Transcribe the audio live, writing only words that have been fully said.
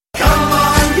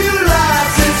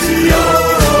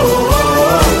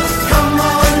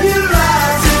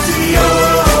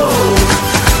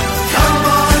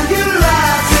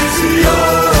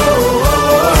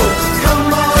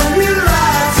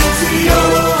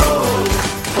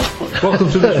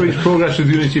Welcome to this week's Progress with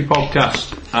Unity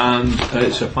podcast, and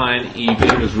it's a fine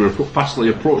evening as we're fastly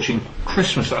approaching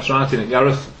Christmas. That's right, isn't it,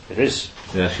 Gareth? It is.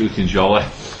 Yeah, looking jolly.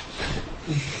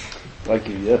 Thank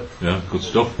you, yeah. Yeah, good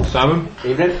stuff. Simon?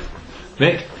 Evening.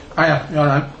 Nick? Hiya, you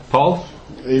alright? Paul?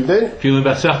 Evening. Feeling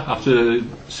better after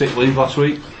sick leave last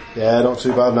week? Yeah, not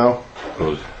too bad now.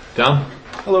 Good. Dan?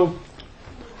 Hello.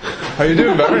 How you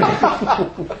doing, Barry?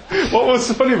 What was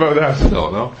so funny about that?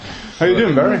 Don't know. How you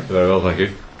doing, Barry? Very well, thank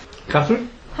you. Catherine?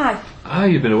 Hi. Ah,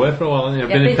 you've been away for a while, haven't you?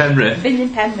 Yeah, been in Penrith? Been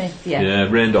in Penrith, yeah. Yeah,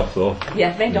 rained off though.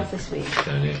 Yeah, rained off this week.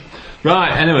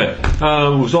 Right, anyway,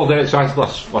 we was all dead excited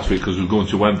last week because we were going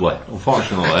to Wembley.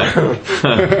 Unfortunately,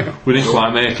 we didn't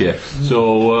quite make it.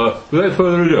 So, without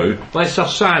further ado, let's have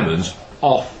Simon's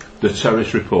off the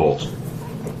terrace report.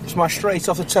 It's my straight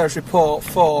off the terrace report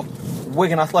for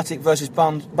Wigan Athletic versus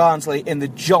Barnsley in the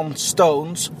John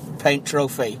Stones Paint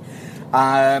Trophy.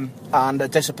 And a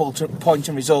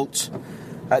disappointing result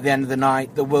at the end of the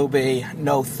night. There will be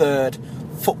no third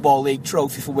Football League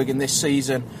trophy for Wigan this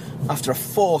season after a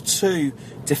 4-2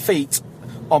 defeat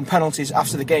on penalties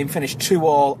after the game finished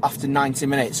 2-2 after 90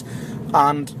 minutes.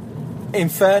 And in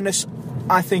fairness,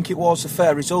 I think it was a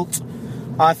fair result.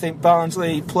 I think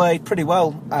Barnsley played pretty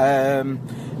well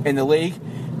in the league.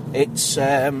 It's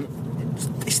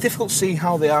difficult to see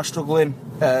how they are struggling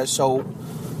so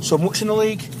much in the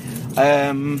league.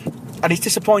 And it's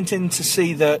disappointing to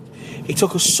see that it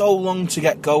took us so long to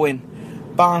get going.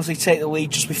 Barnsley take the lead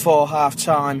just before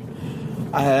half-time,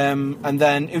 and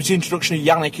then it was the introduction of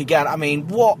Yannick again. I mean,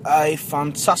 what a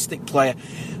fantastic player.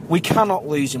 We cannot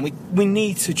lose him. We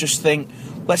need to just think,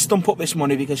 let's dump up this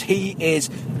money because he is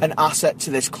an asset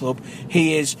to this club.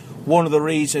 He is one of the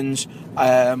reasons,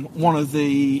 one of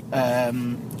the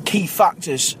key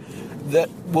factors that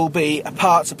will be a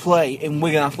part to play in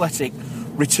Wigan Athletic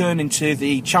returning to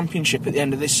the Championship at the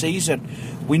end of this season.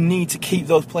 We need to keep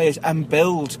those players and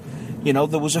build. You know,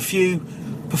 there was a few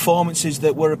performances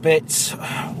that were a bit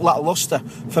lacklustre.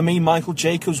 For me, Michael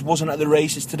Jacobs wasn't at the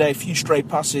races today. A few stray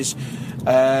passes,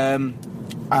 and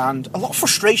a lot of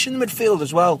frustration in the midfield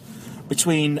as well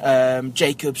between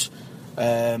Jacobs,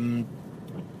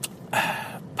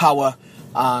 Power,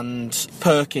 and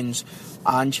Perkins.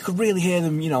 And you could really hear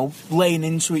them, laying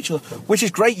into each other, which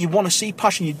is great. You want to see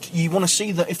passion. You want to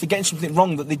see that if they're getting something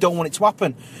wrong, that they don't want it to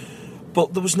happen.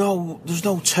 But there was no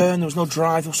turn, there was no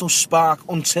drive, there was no spark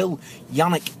until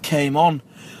Yannick came on.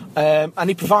 And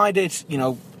he provided,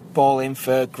 ball in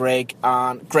for Greg,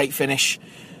 and great finish.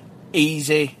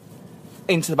 Easy,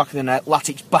 into the back of the net.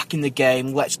 Latic's back in the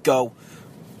game, let's go.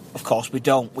 Of course we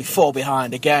don't. We fall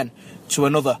behind again to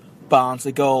another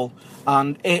Barnsley goal.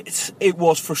 And it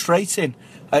was frustrating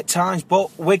at times.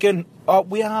 But Wigan,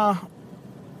 we are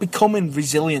becoming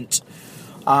resilient.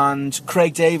 And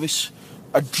Craig Davis,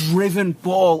 a driven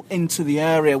ball into the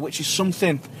area, which is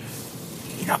something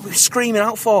we're screaming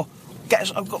out for.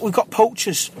 We've got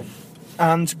poachers,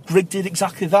 and Greg did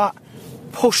exactly that.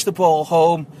 Push the ball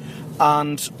home,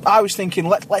 and I was thinking,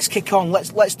 let's kick on,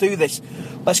 let's do this,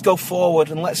 let's go forward,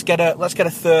 and let's get a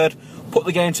third, put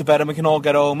the game to bed, and we can all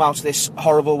get home out of this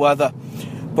horrible weather.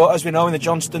 But as we know, in the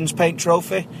Johnstone's Paint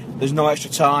Trophy, there's no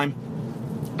extra time,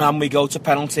 and we go to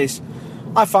penalties.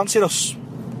 I fancied us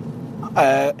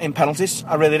in penalties,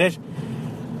 I really did.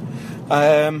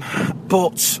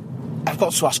 But I've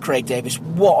got to ask Craig Davis,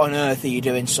 what on earth are you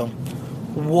doing, son?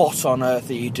 What on earth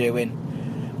are you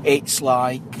doing? It's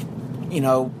like,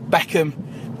 Beckham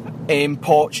in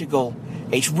Portugal.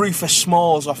 It's Rufus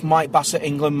Smalls off Mike Bassett,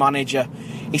 England manager.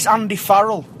 It's Andy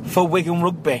Farrell for Wigan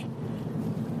Rugby.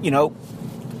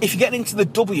 If you're getting into the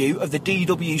W of the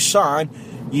DW sign,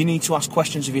 you need to ask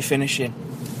questions of your finishing.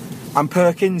 And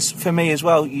Perkins, for me as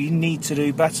well, you need to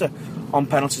do better on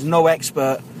penalties. No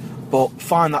expert, but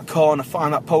find that corner,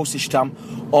 find that postage stamp.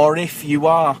 Or if you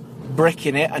are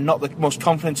bricking it and not the most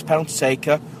confident penalty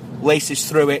taker, laces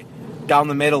through it, down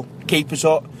the middle, keepers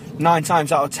up. 9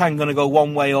 times out of 10 going to go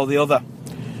one way or the other.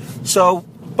 So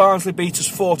Barnsley beat us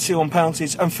 4-2 on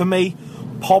penalties, and for me,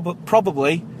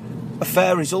 probably a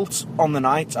fair result on the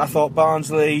night. I thought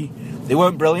Barnsley, they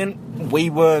weren't brilliant, we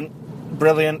weren't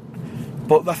brilliant,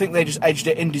 but I think they just edged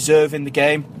it in deserving the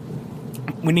game.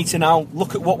 We need to now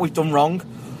look at what we've done wrong,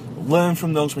 learn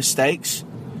from those mistakes,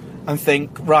 and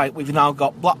think, right, we've now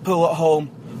got Blackpool at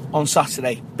home on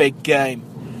Saturday, big game.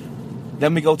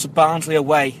 Then we go to Barnsley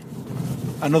away,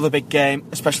 another big game,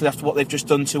 especially after what they've just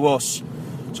done to us.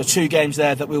 So 2 games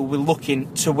there that we'll be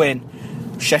looking to win.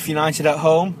 Sheffield United at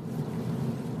home,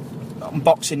 on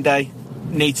Boxing Day,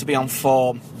 need to be on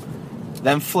form.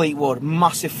 Then Fleetwood,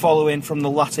 massive following from the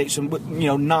Latics, and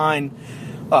 9.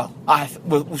 Well,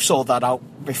 we've sorted that out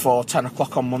before 10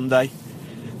 o'clock on Monday.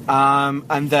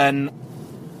 and then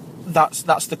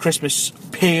that's the Christmas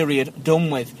period done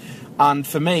with. And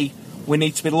for me, we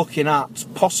need to be looking at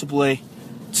possibly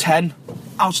 10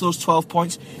 out of those 12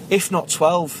 points, if not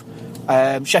 12.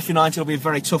 Sheffield United will be a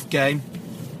very tough game.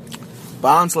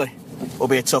 Barnsley will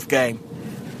be a tough game.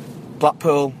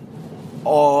 Blackpool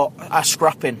are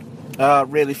scrapping,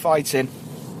 really fighting.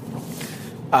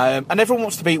 And everyone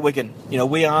wants to beat Wigan. You know,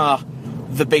 we are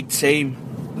the big team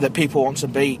that people want to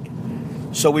beat.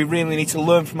 So we really need to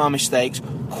learn from our mistakes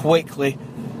quickly,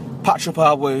 patch up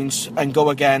our wounds, and go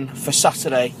again for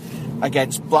Saturday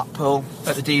against Blackpool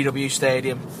at the DW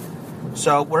Stadium.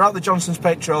 So we're at the Johnstone's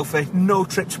Paint Trophy. No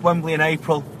trip to Wembley in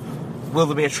April. Will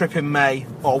there be a trip in May,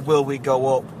 or will we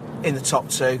go up in the top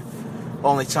two?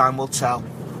 Only time will tell.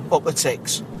 Up the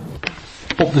ticks.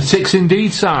 Up the ticks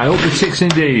indeed, Si. Up the ticks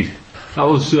indeed. That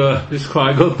was it's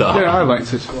quite good, that. Yeah, I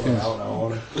liked it. Yes.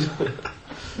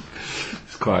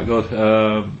 It's quite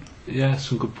good. Yeah,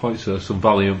 some good points there. Some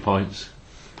valiant points.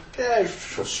 Yeah, it's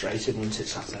frustrating, isn't it,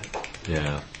 Saturday?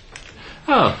 Yeah.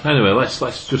 Oh, anyway, let's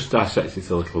just dissect it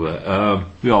a little bit.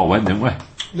 We all went, didn't we?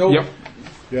 No. Yep.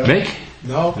 Yeah. Mick?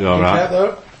 No, You all right? get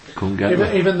there. Couldn't get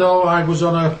there. Even though I was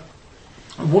on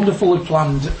a wonderfully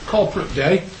planned corporate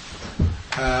day,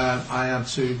 I had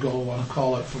to go on a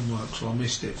call out from work, so I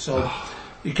missed it. So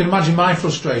you can imagine my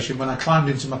frustration when I climbed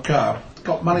into my car.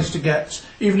 Managed to get,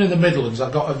 even in the Midlands, I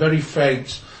got a very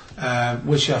faint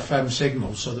Wish FM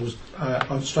signal, so there was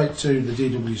on straight to the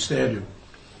DW Stadium.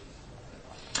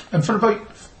 And for about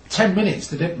 10 minutes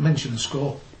they didn't mention the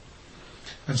score.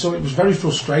 And so it was very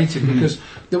frustrating because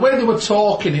the way they were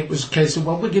talking, it was a case of,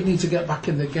 well, we need to get back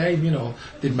in the game, you know.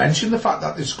 They'd mentioned the fact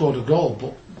that they scored a goal,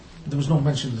 but there was no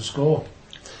mention of the score.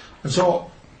 And so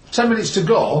 10 minutes to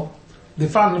go, they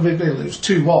finally revealed it was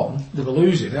 2-1, they were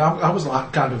losing. I was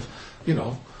like kind of, you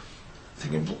know,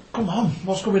 thinking, come on,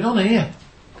 what's going on here?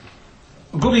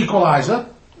 A good equaliser.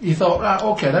 You thought, right,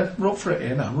 okay then, we're up for it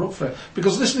here now, we're up for it.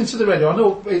 Because listening to the radio, I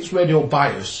know it's radio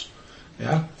bias,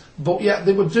 yeah, but yeah,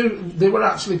 they were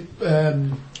actually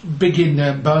bigging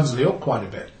Barnsley up quite a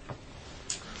bit.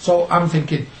 So I'm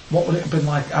thinking, what would it have been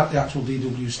like at the actual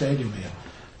DW Stadium here?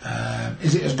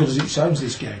 Is it as good as it sounds,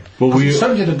 this game? Well, it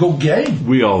sounded a good game.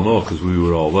 We all know because we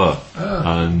were all there.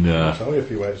 And I'll tell you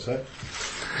if you wait a sec.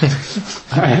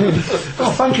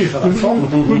 Oh, thank you for that,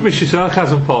 Tom. we miss your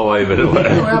sarcasm, Paul, by the way.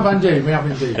 We have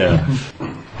indeed. Yeah.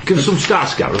 Give us some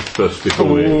stats, Gareth, first before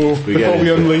we get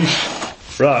into it.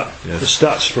 unleash. Right, Yes. the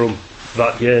stats from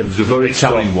that game. There's a very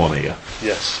telling one here.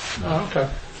 Yes. Oh, okay.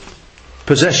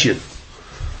 Possession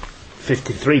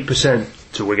 53%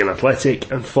 to Wigan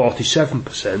Athletic and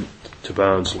 47% to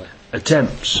Barnsley.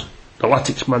 Attempts, the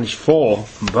Latics managed 4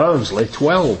 and Barnsley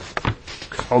 12.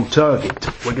 On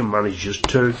target, Wigan managed just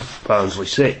 2, Barnsley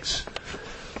 6.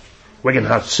 Wigan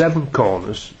had 7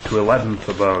 corners to 11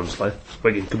 for Barnsley.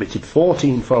 Wigan committed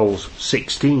 14 fouls,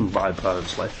 16 by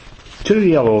Barnsley. 2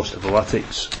 yellows to the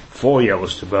Latics, 4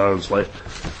 yellows to Barnsley.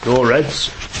 No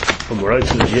reds, and we're out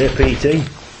to the JPT.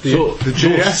 The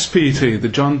JSPT, the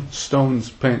John Stones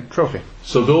Paint Trophy.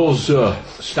 So those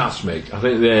stats, Mick, I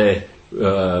think they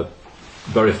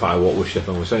verify what we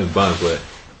Sheffield were saying. Barnsley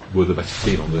were the better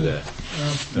team on the day.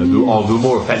 They were the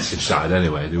more offensive side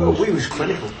anyway. We was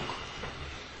clinical.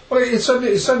 Well, it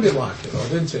sounded like it, though,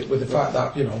 didn't it? With the fact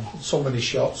that, you know, so many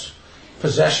shots,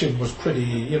 possession was pretty,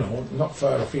 you know, not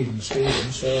far off even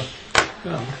Stevens. So,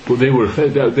 you know. But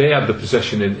they had the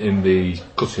possession in the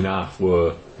cutting half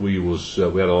where we had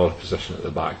a lot of possession at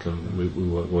the back and we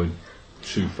weren't going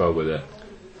too far with it.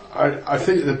 I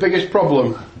think the biggest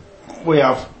problem we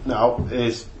have now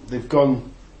is they've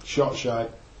gone shot shy.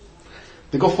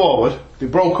 They go forward, they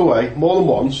broke away more than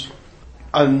once,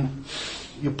 and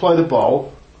you play the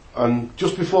ball, and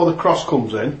just before the cross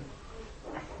comes in,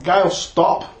 guy will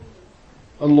stop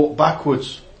and look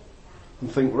backwards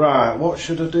and think, right, what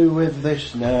should I do with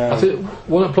this now? I think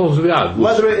one of the problems we had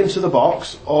was Leather it into the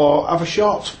box or have a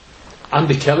shot.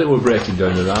 Andy Kelly were breaking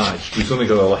down the right. He's only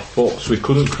got a left foot, so he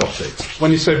couldn't cross it. When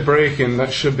you say breaking,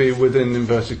 that should be within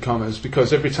inverted commas,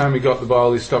 because every time he got the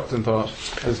ball, he stopped and thought,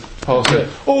 as Paul said,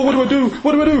 "Oh, what do I do?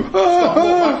 What do I do?" Stop,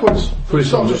 look backwards. Put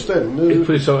It's not just in.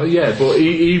 Yeah, but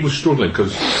he was struggling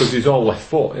because he's all left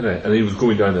foot, innit? And he was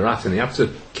going down the right, and he had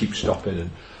to keep stopping.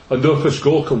 And the first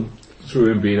goal come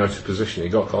through him being out of position. He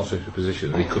got caught out of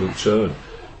position, and he couldn't turn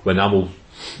when Hamill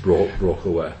broke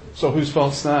away. So whose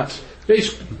fault's that?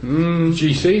 It's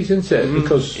GC's, isn't it?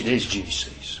 Because It is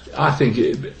GC's. I think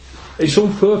it's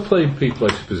unfair playing people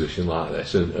out of position like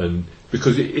this, and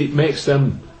because it makes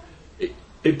them.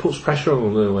 it puts pressure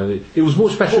on them. It was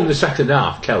much better in the second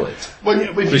half, Kelly. If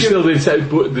But he still didn't take,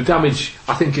 but the damage,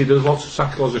 I think he does lots of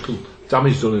psychological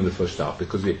damage done in the first half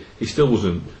because he still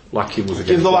wasn't like he was against.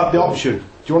 Give the lad the option. Do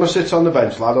you want to sit on the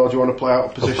bench, lad, or do you want to play out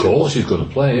of position? Of course, he's going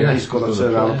to play. Yeah, He's going to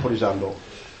turn around and put his hand up.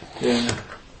 Yeah,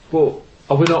 but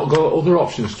have we not got other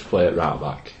options to play at right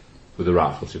back with a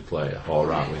right-footed player or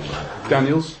right wing back?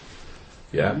 Daniels,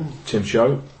 Yeah, Tim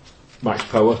Shaw, Max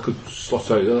Power could slot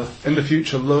out there. in the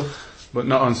future, love, but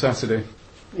not on Saturday.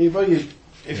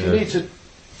 If you need to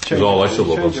change all I should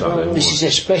look on change it around, Saturday. This is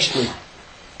especially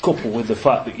coupled with the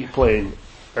fact that you're playing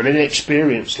an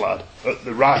inexperienced lad at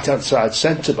the right hand side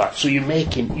centre back, so you're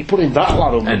putting that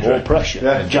lad under Hendry. more pressure.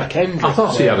 Yeah. Jack Hendry. I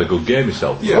thought he had a good game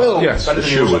himself. Yeah. Well, Yes, better for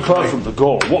than he was sure. apart from the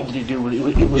goal. What did he do with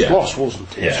it? It was Yeah. lost, wasn't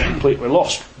it? It was Yeah. completely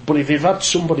lost. But if you've had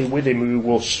somebody with him who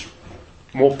was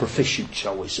more proficient,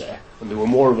 shall we say, and they were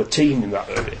more of a team in that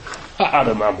area,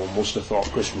 Adam Hamel must have thought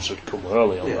Christmas had come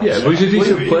early on that. Yeah, but he's a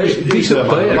decent Well, player. he was Decent man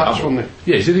of the player. match, Hamel. wasn't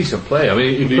Yeah, he's a decent player. I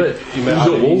mean, he was made at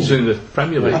it Wolves easy. in the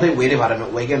Premier League. I think we'd have had him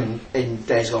at Wigan in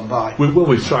days gone by.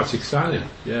 We tried to sign him.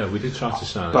 Yeah, we did try to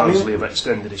sign him. Barnsley have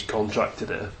extended his contract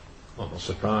today. I'm not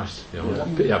surprised. You know,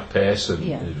 he had pace and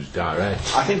Yeah. he was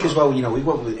direct. I think as well, we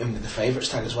went with him with the favourites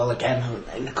tag as well. Again,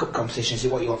 in the cup competition, is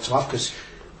it what you want to have? Because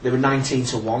they were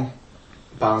 19-1,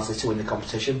 Barnsley to win the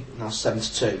competition. Now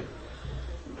 7-2.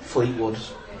 Fleetwood,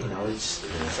 it's a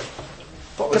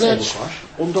Can I table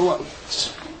clash.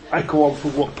 echo on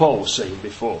from what Paul was saying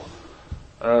before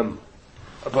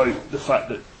about the fact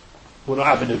that we're not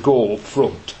having a goal up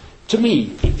front. To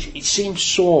me, it seems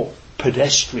so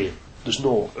pedestrian. There's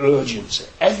no urgency.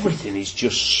 Everything is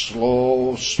just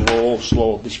slow.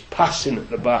 This passing at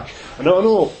the back. And I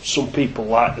know some people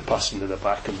like the passing at the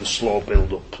back and the slow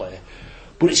build-up play,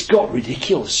 but it's got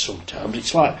ridiculous sometimes.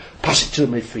 It's like pass it to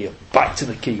the midfield, back to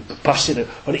the keeper, pass it,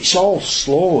 and it's all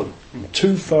slow and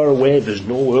too far away. There's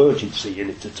no urgency in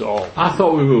it at all. I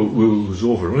thought we was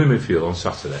overrunning midfield on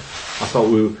Saturday. I thought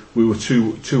we were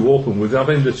too open with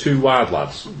having the two wide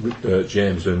lads,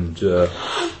 James and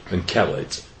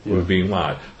Kellett, who were being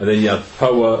wide, and then you had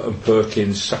Power and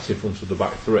Perkins sat in front of the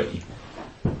back three.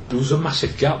 There was a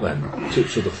massive gap then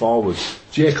to the forwards.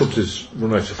 Jacobs has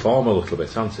run out of form a little bit,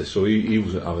 hasn't he? So he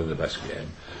wasn't having the best game.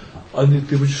 And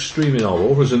they were just streaming all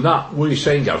over us. And that, what you're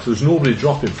saying, Gav, there was nobody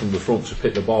dropping from the front to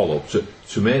pick the ball up,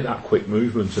 to make that quick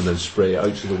movement and then spray it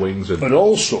out to the wings. And And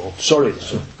also, sorry,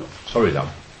 sorry, Dan.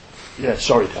 yeah,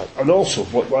 sorry, Dan. And also,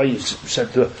 why you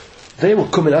said that they were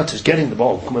coming at us, getting the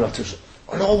ball, coming at us,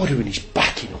 and all we're doing is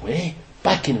backing away.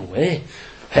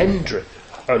 Hendry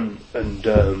and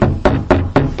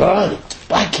Barnett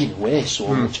backing away so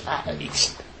much. I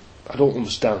don't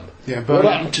understand. Yeah, what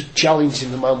Barnett- happened to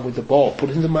challenging the man with the ball,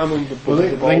 putting the man on the ball? Well,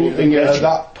 the thing is, at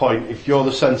that point, if you're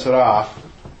the centre half,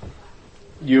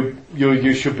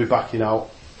 you should be backing out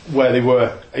where they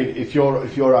were. If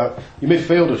you're out, your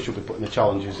midfielders should be putting the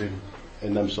challenges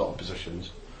in them sort of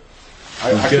positions.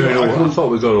 I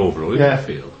thought we got over it. yeah,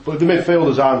 Midfield. but the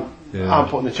midfielders aren't Yeah.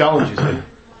 putting the challenges in.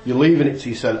 You're leaving it to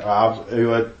your centre halves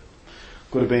who are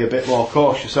going to be a bit more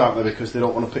cautious, aren't they? Because they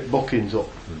don't want to pick bookings up.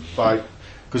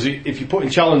 Because if you're putting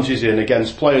challenges in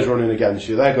against players running against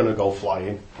you, they're going to go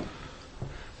flying.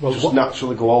 Well, Just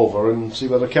naturally go over and see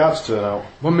where the cards turn out.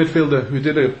 one midfielder who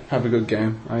did have a good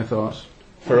game, I thought,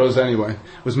 for us anyway,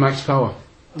 was Max Power.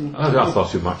 I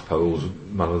thought Max Power was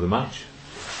man of the match.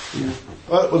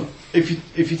 Well, if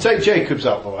you take Jacobs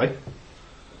out of the way,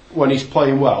 when he's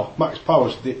playing well, Max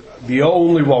Power's the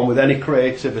only one with any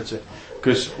creativity.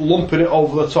 Because lumping it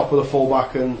over the top of the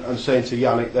fullback and saying to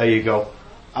Yannick, there you go,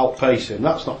 outpace him,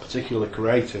 that's not particularly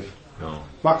creative. No.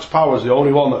 Max Power's the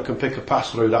only one that can pick a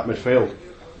pass through that midfield.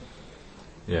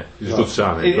 Yeah, he's a good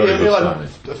signing. Very good signing.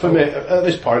 For me, at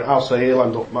this point, I'll say he'll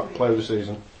end up player of the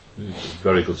season,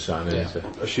 Very good signing. isn't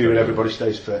it? assuming everybody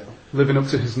stays fit. Living up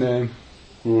to his name.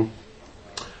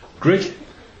 Grig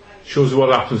shows you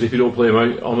what happens if you don't play him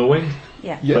out on the wing,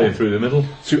 Yeah. playing through the middle.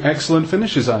 Two excellent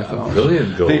finishes, I thought.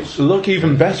 Brilliant They goals. look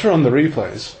even better on the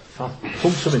replays.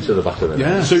 Pumps them into the back of the net.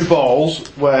 Yeah. Two balls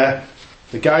where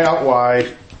the guy out wide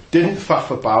didn't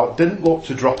faff about, didn't look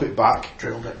to drop it back,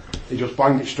 Drilled it. he just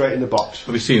banged it straight in the box.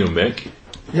 Have you seen him, Mick?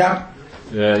 Yeah.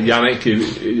 Yannick,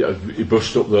 he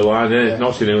brushed up the line, Yeah.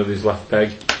 knocked it in with his left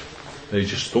peg. And he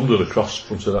just thundered across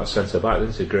front of that centre back,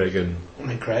 didn't he, Greg? And I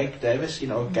mean, Craig Davis,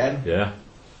 again, yeah,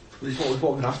 this is what we're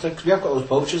going after. Because we have got those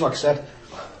poachers, like I said,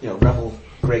 Revel,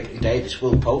 Greg and Davis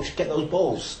will poach. Get those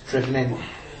balls driven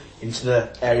into the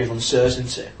area of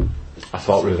uncertainty. I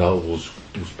thought Ravel was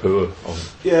poor.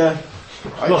 Yeah.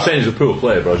 I'm not saying he's a poor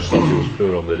player, but I just thought he was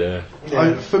poor on the day.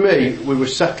 For me, we were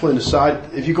settling aside.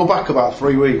 If you go back about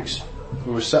 3 weeks,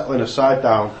 we were settling a side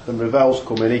down, then Ravel's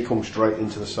come in, he come straight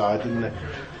into the side, didn't he?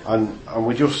 And I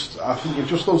think we've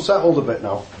just unsettled a bit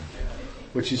now,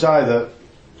 which is either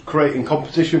creating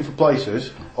competition for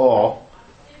places, or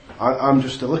I'm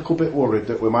just a little bit worried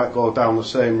that we might go down the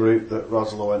same route that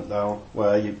Rosler went down,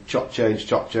 where you chop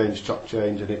change, and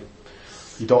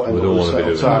you don't end up with a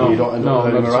settled time, you don't end up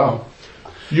running around.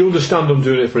 You understand them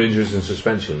doing it for injuries and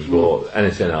suspensions, but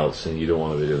anything else, and you don't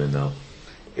want to be doing that.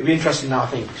 It'd be interesting now, I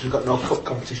think, because we've got no cup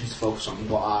competitions to focus on.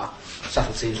 What our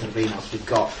settled teams going to be now? We've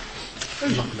got.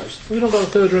 We've not got a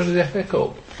third round of the FA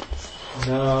Cup.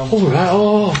 No. Oh right.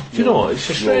 Oh, do you know what? It's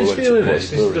a strange feeling.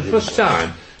 This is the first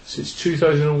time since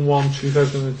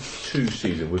 2001-2002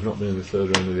 season we've not been in the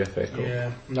third round of the FA Cup.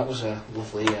 Yeah, and that was a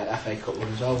lovely FA Cup run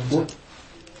as well, wasn't it?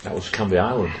 That was Canby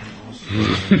Island.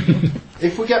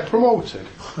 If we get promoted,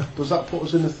 does that put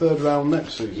us in the third round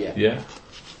next season? Yeah. Yeah.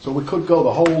 So we could go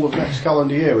the whole of next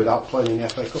calendar year without playing in the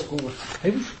FA Cup, couldn't we?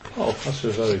 Oh, that's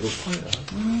a very good point.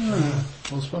 That.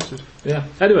 Well spotted. Yeah.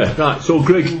 Anyway, right. So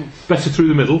Greg, better through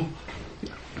the middle.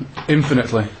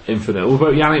 Infinitely. Infinite. What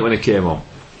about Yannick when he came on?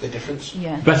 The difference.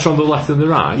 Yeah. Better on the left than the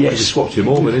right? Yes. He swapped him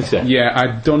over, didn't he? Yeah, I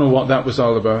don't know what that was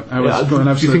all about. I was going do you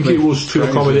absolutely think it was too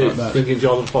crazy accommodated about that. bringing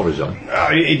Jordan Flores on?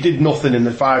 He did nothing in the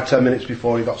 5-10 minutes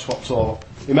before he got swapped over.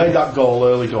 He made that goal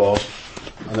early doors,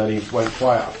 and then he went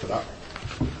quiet after that.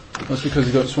 That's because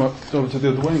he got swapped over to the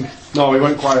other wing. No, he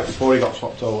went quiet before he got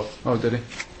swapped over. Oh, did he?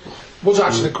 Was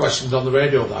actually questioned on the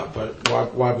radio that,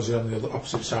 but why was he on the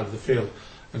opposite side of the field?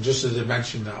 And just as they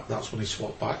mentioned that, that's when he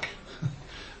swapped back,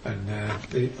 and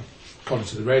according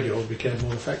to the radio, it became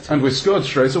more effective. And we scored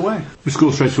straight away. We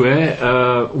scored straight away.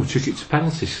 We took it to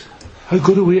penalties. How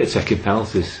good are we at taking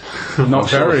penalties? Not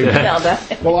very.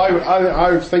 Well,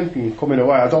 I was thinking, coming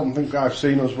away, I don't think I've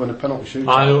seen us win a penalty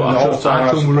shootout. I know. And the whole time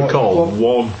I can supported recall the club.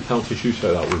 one penalty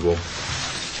shootout that we won.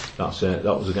 That's it.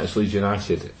 That was against Leeds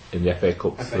United in the FA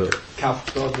Cup. Calf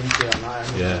scored into that night.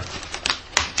 Yeah.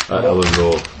 At Ellen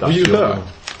Road. That's Were you the there? other one.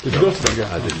 Did you go to that game?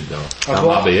 I didn't know. That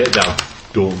might be it, Dan.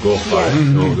 Don't go for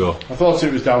it. Don't go. I thought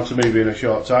it was down to me being a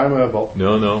short timer, but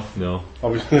No.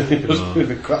 obviously it was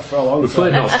the crap for a long We time.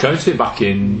 played Notts County back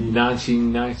in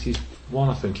 1991,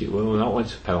 I think it was, and that went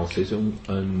to penalties,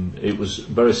 and it was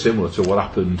very similar to what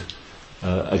happened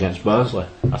against Barnsley.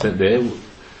 I think they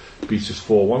beat us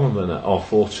 4-1 on the net, or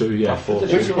 4-2, yeah,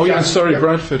 4-2. Oh, yeah, sorry,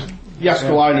 Bradford.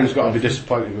 Jaskalainen's got to be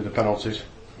disappointed with the penalties,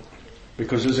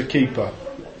 because as a keeper,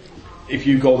 if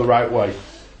you go the right way,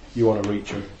 you want to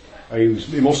reach him. And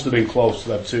he must have been close to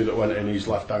them two that went in his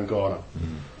left-hand corner.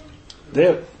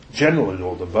 They generally,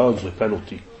 though, the Barnsley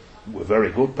penalty were very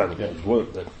good penalties,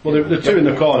 weren't they? Well, the two in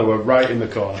the corner were right in the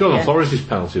corner. Jordan Flores'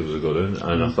 penalty was a good one,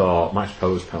 and I thought Max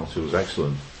Power's penalty was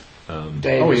excellent.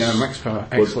 Davis. Oh, yeah, Max Power.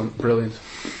 Excellent. Brilliant.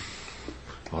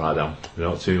 Alright, Dan, we're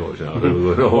not too much now.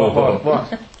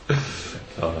 What?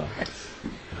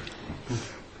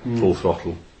 Full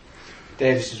throttle.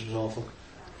 Davis was awful.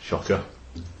 Shocker.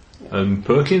 And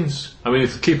Perkins, I mean,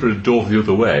 if the keeper had dove the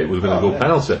other way, it would have been a good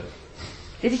penalty.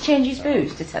 Did he change his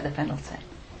boots to take the penalty?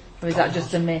 Or is that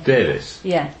just a myth? Davis.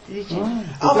 Yeah. Did he change?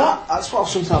 Oh, that's what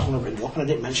sometimes when I bring up, and I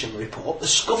didn't mention in the report, the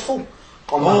scuffle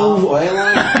on the halfway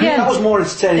line. Yeah. That was more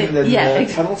entertaining than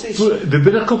penalties. But there've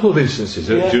been a couple of instances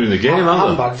during the game, haven't there?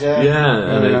 Handbags,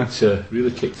 yeah. And Yeah. it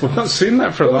really kicked We've off. not seen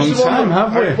that for a What was long the one time,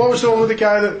 that- have we? What was the one with the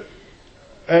guy that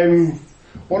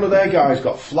one of their guys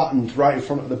got flattened right in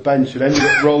front of the bench and ended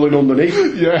up rolling underneath?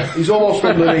 Yeah. He's almost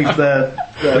underneath their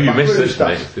Oh, you missed backroom this,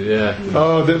 staff. mate. Yeah.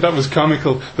 Oh, that was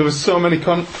comical. There was so many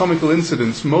comical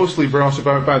incidents, mostly brought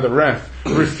about by the ref,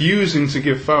 refusing to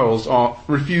give fouls or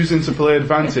refusing to play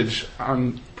advantage.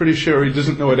 I'm pretty sure he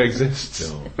doesn't know it exists.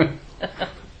 No.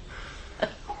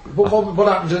 What happened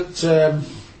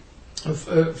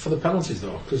for the penalties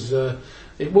though? Because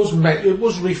it was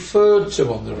referred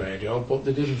to on the radio, but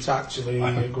they didn't actually go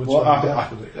into Well, any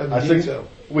depth with it. I think detail.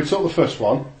 we took the first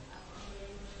one, we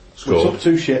Scored. took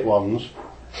two shit ones,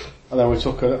 and then we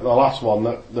took the last one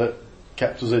that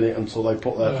kept us in it until they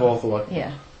put their fourth away,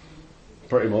 Yeah.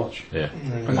 pretty much. Yeah.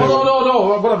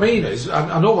 No. What I mean is,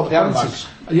 I know what the penalties.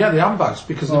 Yeah, the handbags,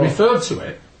 because they referred to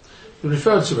it. They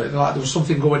referred to it like there was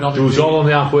something going on. It was all on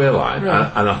the halfway line,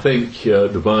 Right. and I think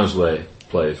the Barnsley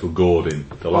players were goading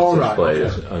the Latics right,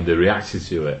 players, okay. and they reacted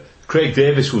to it. Craig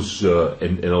Davis was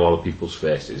in a lot of people's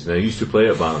faces. Now, he used to play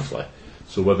at Barnsley,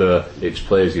 so whether it's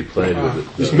players he played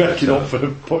with... He's making up for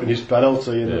putting his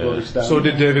penalty in the bloody stand. So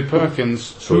did David Perkins,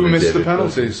 So who did missed the David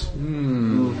penalties.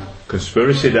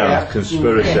 Conspiracy, Dan,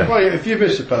 conspiracy. Well, if you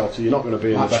miss a penalty, you're not going to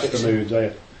be in the best of moods, are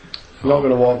you? You're not going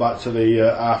to walk back to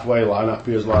the halfway line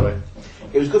happy as Larry.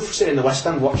 It was good for sitting in the West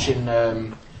End watching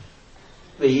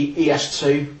the the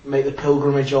ES2, make the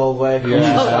pilgrimage all the way across.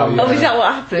 Oh, is that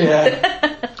what happened?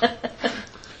 Yeah.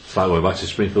 It's like going back to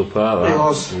Springfield Park, that. It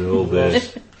was. The old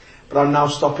days. But I'm now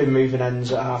stopping moving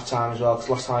ends at half time as well,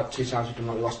 because two times we've done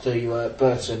that, we lost to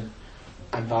Burton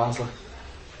and Barnsley.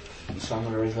 So I'm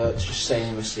going to revert to just staying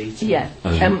in the seat. Yeah.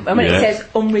 And when it says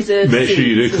unreserved Make seats, sure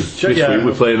you do, because this week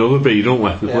we're playing other B, don't we?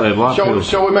 We're playing Blackpool.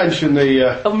 Shall we mention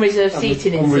the unreserved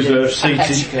seating unreserved incident.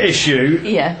 seating issue?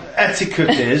 Yeah. Etiquette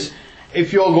is,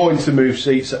 if you're going to move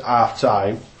seats at half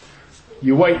time,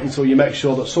 you wait until you make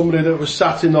sure that somebody that was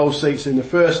sat in those seats in the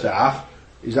first half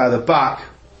is either back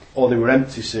or they were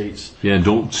empty seats. Yeah, and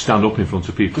don't stand up in front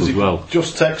of people as well.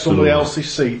 Just take somebody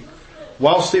else's seat.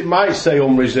 Whilst it might say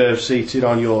unreserved seating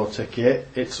on your ticket,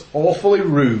 it's awfully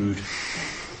rude.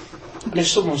 And if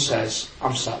someone says,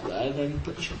 I'm sat there, then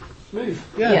you should move.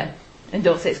 Yeah. And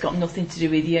don't say it's got nothing to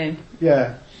do with you.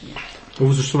 Yeah. Oh,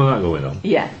 was there some of that going on?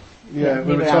 Yeah. Yeah,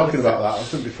 we were talking about that, I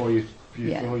think, before you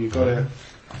got here.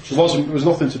 It was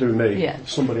nothing to do with me. Yeah.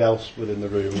 Somebody else within the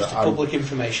room. Just a public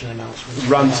information announcement.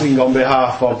 Ranting on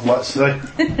behalf of, let's say.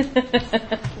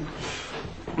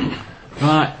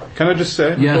 Right. Can I just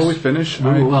say, before we finish...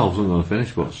 Well, I wasn't going to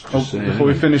finish, but just say before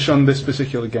we finish on this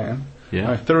particular game,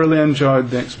 I thoroughly enjoyed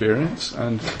the experience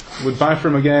and would buy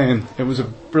from again. It was a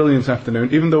brilliant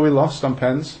afternoon, even though we lost on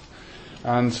pens.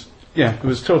 And, yeah, it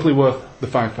was totally worth the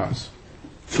 £5.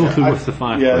 Totally worth the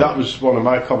 £5. Yeah, that was one of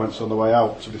my comments on the way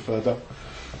out, to be fair. That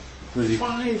really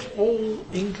 5 all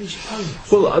English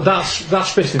pounds. Well,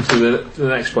 that's fits into the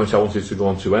next point I wanted to go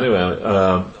on to anyway.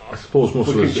 I suppose most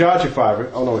we of can us... charge you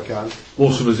 £5. Oh, no, we can't.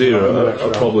 Most of us here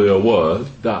are probably aware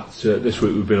that this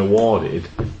week we've been awarded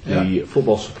the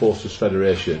Football Supporters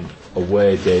Federation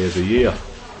Away Day of the Year.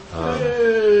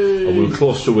 And we were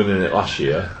close to winning it last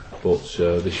year, but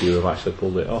this year we've actually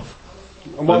pulled it off.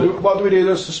 And what do we do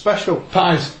that's so special?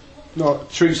 Pies. No,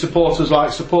 treat supporters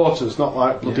like supporters, not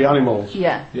like bloody animals.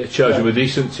 Yeah. Yeah, charge them a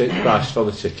decent price for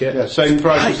the ticket. Yeah, same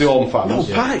price as the home fans.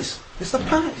 No, pies. It's the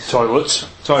pies. Toilets.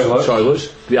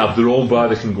 Toilets. They have their own bar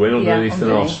they can go in underneath the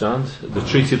underneath. stand. They're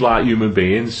treated like human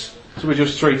beings. So we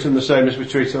just treat them the same as we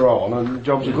treat our own, and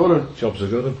jobs are good. Jobs are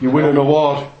good. You win an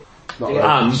award. Not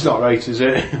right. And It's not right, is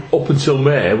it? up until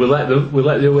May, we let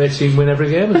the away team win every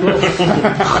game as well.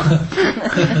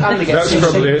 And they get That's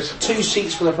probably it. 2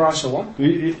 seats for the price of 1.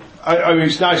 I mean,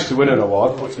 it's nice to win an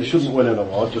award, but you shouldn't win an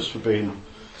award just for being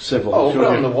civil. Oh, should put it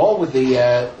you? on the wall with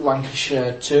the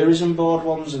Lancashire Tourism Board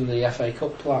ones and the FA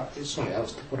Cup plaque. It's something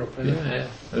else to put up in it. Yeah.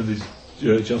 And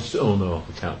there's just oh no,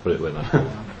 we can't put it with that.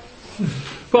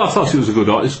 But I thought it was a good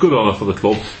honour. It's a good honour for the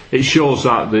club. It shows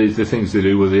that the things they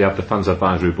do, where they have the fans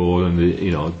advisory board, and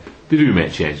they do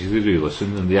make changes. They do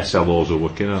listen, and the SLOs are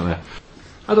working, aren't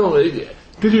they?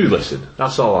 They do listen.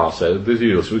 That's all I'll say. They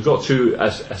do listen. We've got 2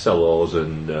 SLOs,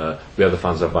 and we have the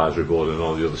fans advisory board and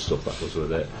all the other stuff that goes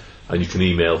with it. And you can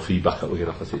email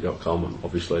feedback@wiganathletic.com.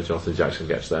 Obviously, Jonathan Jackson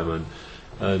gets them,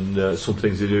 and some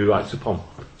things they do act upon.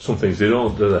 Some things they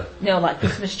don't, do they? No, like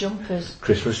Christmas jumpers.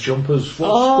 Christmas jumpers.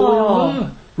 What's going on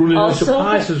there? Running out of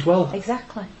pies as well.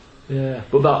 Exactly. Yeah,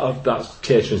 but that's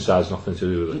catering side's nothing to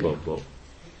do with the club. But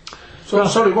So,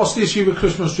 sorry, what's the issue with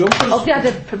Christmas jumpers? Oh, they had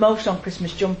a promotion on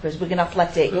Christmas jumpers, Wigan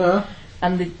Athletic. Yeah.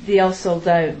 And they all sold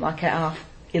out like at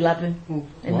 11:30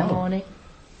 in the morning.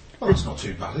 Well, that's not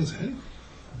too bad, is it?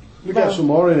 We get some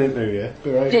more in it, New Year.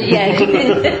 Be right. Yeah.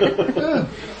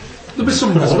 There'll be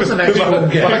some more with the next one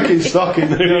game. Back in stock in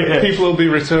New Year. People will be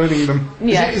returning them.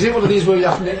 Yeah. Is it one of these where you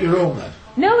have to knit your own then?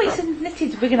 No, it's a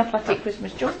knitted Wigan Athletic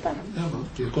Christmas jumper. No,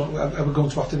 well, are we going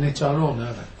to have to knit our own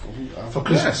now then? For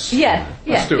Christmas? Yeah,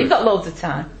 Let's do you've it. got loads of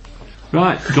time.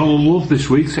 right, Donald Love this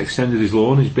week's extended his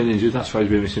loan. He's been injured. That's why he's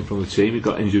been missing from the team. He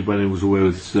got injured when he was away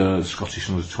with Scottish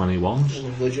under-21s.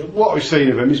 Lovely job. What we've seen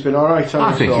of him, he's been alright.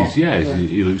 I think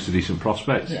he looks a decent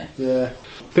prospect. Yeah. Yeah.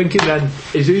 Thinking then,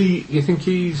 you think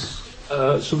he's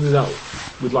something that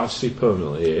we'd like to see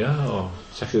permanently here, or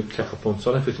take a punt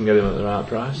on if we can get him at the right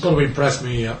price? Got to impress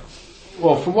me, yeah.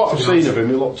 Well, from what I've seen of him,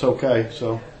 he looked okay.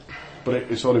 So, but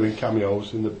it's only been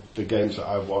cameos in the games that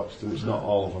I've watched, and it's not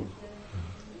all of them.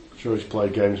 I'm sure he's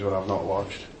played games when I've not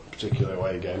watched, particularly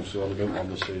away games. So only been one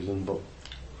this season, but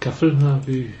Catherine, have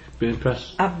you been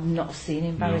impressed? I've not seen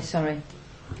him, Barry, sorry.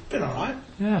 Been alright.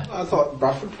 Yeah. I thought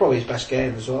Bradford probably his best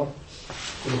game as well.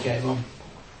 When he came on.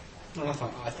 And I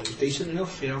thought he was decent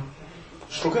enough,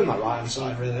 Struggling that right hand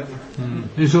side, really,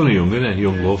 haven't we? He's only young, isn't he?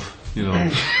 Young Love,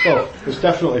 well, there's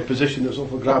definitely a position that's up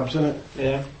for grabs, isn't it?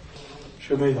 Yeah.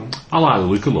 Should we move on? I like the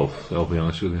look of Love, I'll be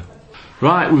honest with you.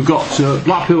 Right, we've got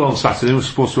Blackpool on Saturday. We're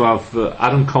supposed to have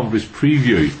Adam Convery's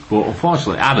preview, but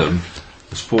unfortunately Adam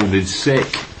has phoned in sick.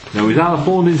 Now he's either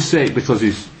phoned in sick because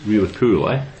he's really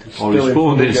poorly, or he's Still in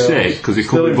phoned funny in girls. sick because he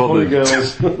Still couldn't be in funny bothered.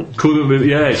 girls. Couldn't be,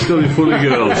 yeah, still in funny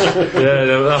girls. Yeah,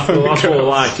 no, that's what I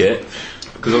like it.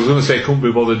 Because I was going to say couldn't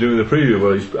be bothered doing the preview,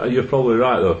 but you're probably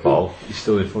right though, Paul. He's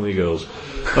still in funny girls.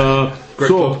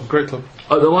 Great club.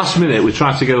 At the last minute, we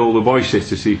tried to get all the boys to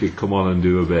see if he'd come on and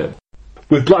do a bit.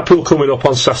 With Blackpool coming up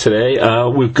on Saturday,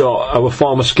 we've got our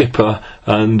former skipper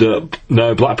and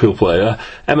now Blackpool player,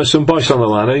 Emerson Boyce on the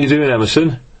line. How are you doing,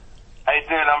 Emerson? How you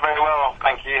doing? I'm very well,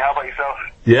 thank you. How about yourself?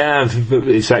 Yeah,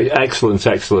 it's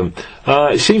excellent.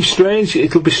 It seems strange.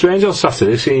 It'll be strange on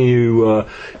Saturday seeing you. I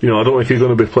don't know if you're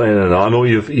going to be playing or not. I know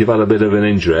you've had a bit of an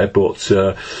injury, but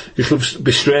it'll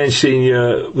be strange seeing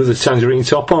you with the tangerine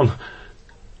top on.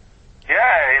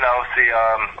 Yeah, obviously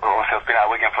I've been at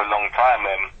Wigan for a long time.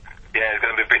 Yeah, it's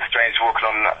going to be a bit strange walking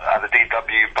on at the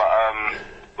DW, but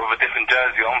with a different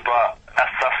jersey on. But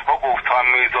that's football.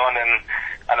 Time moves on,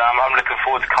 and I'm looking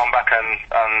forward to come back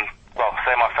and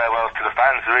say my farewells to the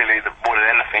fans. Really, more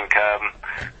than anything.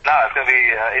 It's going to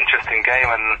be an interesting game,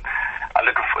 and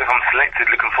if I'm selected,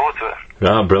 looking forward to it.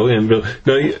 Ah, brilliant.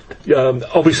 Now,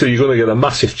 obviously you're going to get a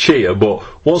massive cheer, but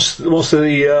once the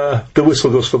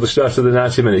whistle goes for the start of the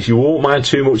 90 minutes, you won't mind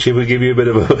too much if we give you a bit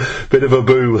of a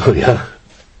boo, will you?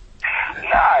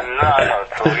 No, not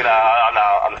at all.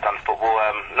 I understand football.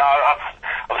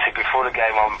 Obviously before the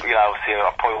game, obviously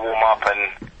I'll probably warm up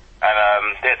and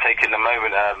they're taking the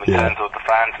moment in terms of the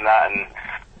fans and that, and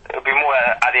it'll be more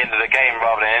at the end of the game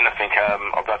rather than anything.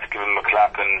 I'll be able to give them a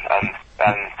clap and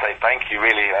say thank you.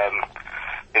 Really,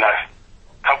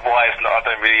 club-wise, I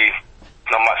don't really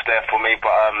not much there for me,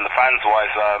 but the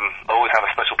fans-wise, I always have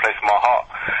a special place in my heart.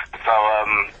 So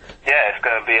it's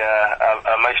going to be an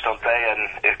emotional day, and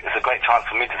it's a great chance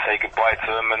for me to say goodbye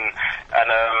to them, and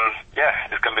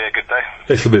it's going to be a good day.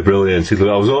 It'll be brilliant.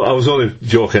 I was only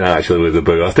joking actually with the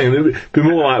boo. I think it'd be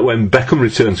more like when Beckham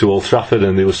returned to Old Trafford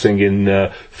and they were singing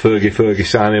Fergie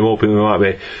sign him up, and we might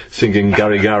be singing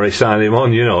Gary sign him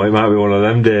on. It might be one of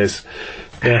them days.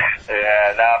 Yeah.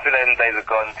 Yeah, no, I think them days are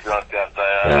gone, to be honest.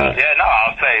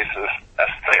 I'll say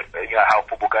that's how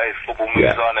football goes. Football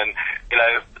moves on, and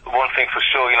one thing for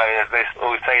sure, they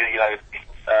always say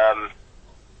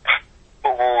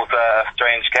football's a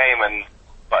strange game,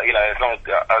 but as long as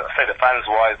I say the fans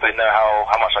wise, they know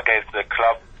how much I gave to the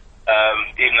club,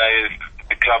 even though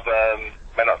the club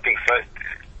may not think so.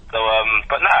 So,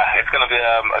 it's going to be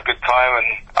a good time, and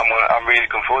I'm really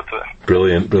looking forward to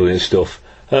it. Brilliant stuff.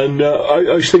 And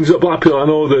how's things at Blackpool? I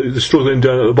know they're struggling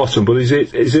down at the bottom, but is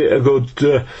it a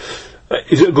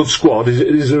good squad?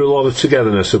 Is there a lot of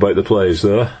togetherness about the players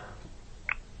there?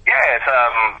 Yeah, it's,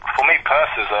 for me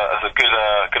personally, it's a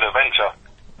good adventure.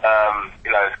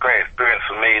 It's a great experience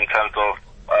for me in terms of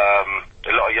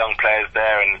a lot of young players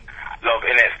there and a lot of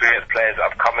inexperienced players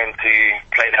that have come in to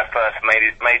play their first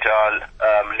major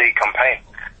league campaign.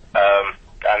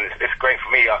 And it's great for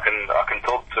me. I can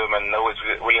talk to them, and they're always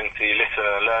willing to listen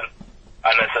and learn.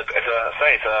 And it's a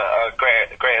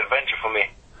great adventure for me.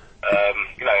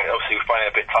 Obviously we're finding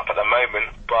it a bit tough at the moment,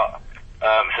 but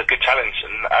it's a good challenge,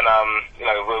 and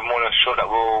we're more than sure that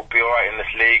we'll be all right in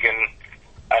this league, and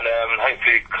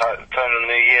hopefully turn the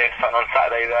new year, starting on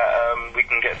Saturday, that we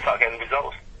can start getting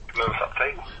results to move us up the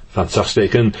table.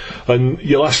 Fantastic. And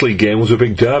your last league game was a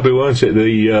big derby, weren't it?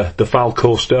 The Foul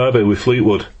Coast derby with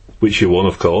Fleetwood, which you won,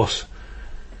 of course.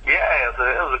 Yeah, it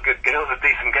was a good game. It was a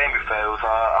decent game. It was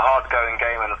a hard-going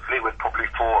game, and Fleetwood probably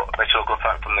thought they should have got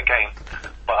something from the game.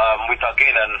 But we dug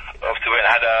in, and obviously we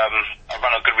had a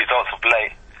run of good results of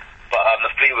late. But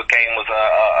the Fleetwood game was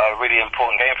a really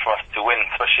important game for us to win,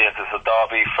 especially as it's a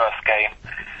derby first game.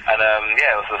 And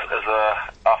it was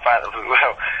our fans.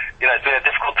 Well, it's been a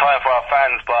difficult time for our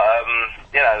fans, but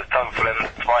it's time for them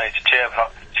to finally cheer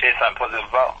something positive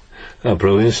about. Oh,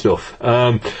 brilliant stuff.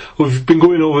 We've been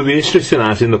going over the history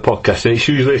tonight in the podcast, and it's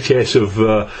usually a case of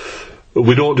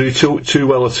we don't do too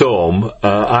well at home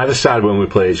either side when we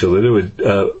play each other, do we?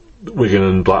 Wigan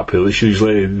and Blackpool. It's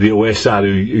usually the away side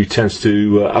who tends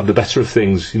to have the better of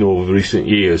things, over recent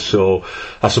years. So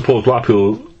I suppose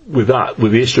Blackpool, with the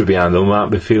history behind them,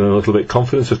 might be feeling a little bit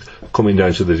confident of coming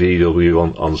down to the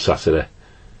DW on Saturday.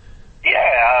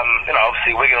 Yeah,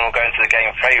 obviously Wigan will go into the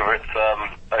game favourites,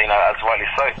 as rightly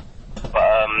so.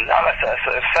 But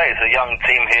let's say it's a young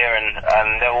team here,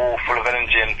 and they're all full of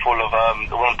energy and full of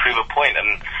they want to prove a point.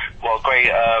 And a great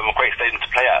stadium to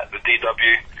play at, the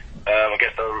DW. I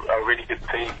guess a really good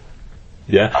team.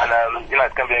 Yeah. And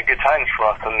it's going to be a good challenge for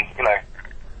us. And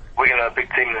Wigan are a big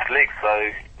team in this league, so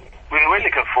we're really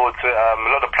looking forward to it.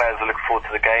 A lot of players are looking forward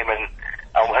to the game, and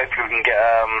hopefully we can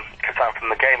get something from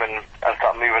the game and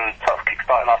start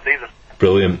kick-starting our season.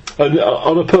 Brilliant. And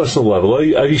on a personal level,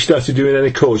 have you started doing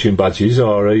any coaching badges,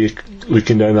 or are you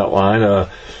looking down that line, or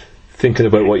thinking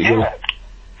about what you're going to... I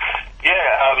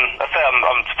say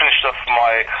I'm finished off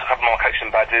having my coaching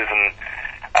badges, and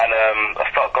I've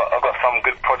got some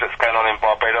good projects going on in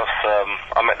Barbados.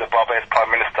 I met the Barbados Prime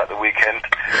Minister at the weekend,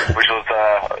 which was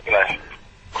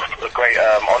a great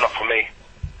honour for me.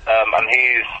 And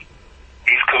he's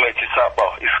committed to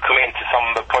some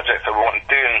of the projects that we want to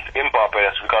do in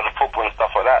Barbados regarding football and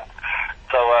stuff like that.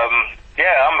 So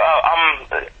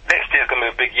next year's going to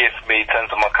be a big year for me in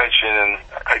terms of my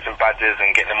coaching badges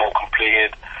and getting them all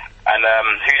completed. And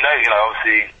who knows?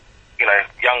 Obviously,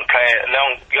 young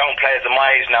players of my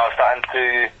age now are starting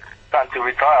to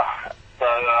retire. So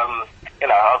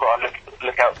I've got to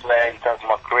look out for there in terms of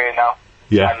my career now.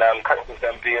 Yeah. And coaching's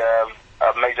going to be a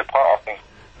major part, I think.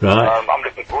 Right. I'm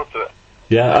looking forward to it.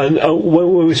 Yeah, and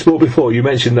when we spoke before, you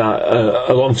mentioned that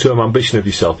a long-term ambition of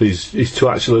yourself is to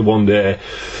actually one day,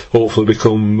 hopefully,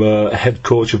 become head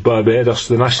coach of Barbados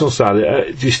to the national side.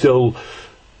 Do you still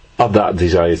have that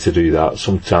desire to do that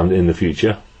sometime in the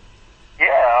future? Yeah,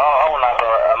 I want to have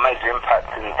a major impact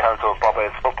in terms of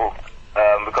Barbados football.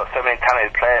 We've got so many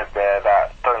talented players there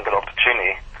that don't get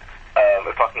opportunity.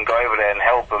 If I can go over there and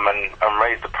help them and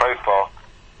raise the profile,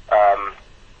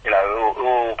 it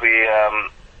will be,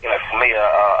 for me,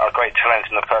 a great challenge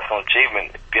and a personal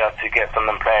achievement to be able to get some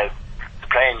of them players to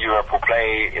play in Europe or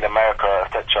play in America,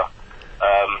 etc.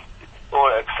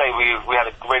 Or say we had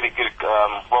a really good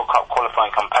World Cup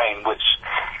qualifying campaign, which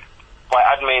by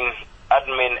admin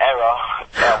error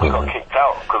we got kicked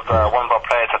out because one of our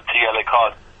players had 2 yellow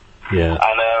cards. Yeah.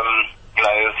 And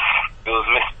it was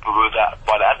missed with that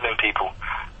by the admin people.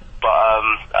 But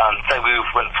say we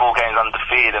went 4 games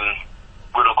undefeated and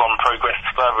would have progressed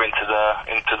further into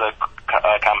the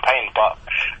campaign. But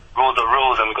rules are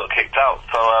rules, and we got kicked out.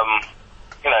 So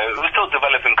we're still a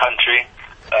developing country.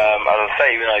 As I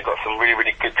say, got some really,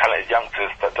 really good talented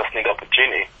youngsters that just need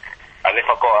opportunity. And if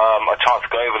I've got a chance to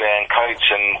go over there and coach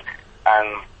and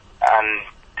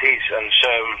teach and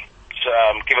show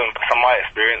them, give them some of my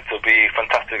experience, it'll be a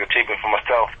fantastic achievement for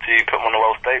myself to put them on the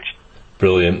world stage.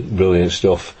 Brilliant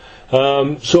stuff.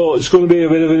 So it's going to be a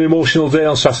bit of an emotional day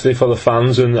on Saturday for the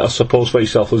fans, and I suppose for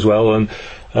yourself as well. And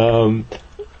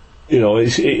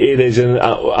it is, and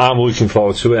I'm looking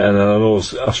forward to it. And I know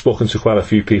I've spoken to quite a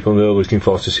few people, and they're looking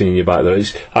forward to seeing you back there.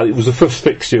 It was the first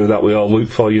fixture that we all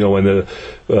looked for, when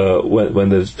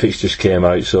the fixtures came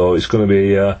out. So it's going to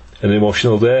be an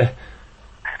emotional day.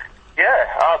 Yeah,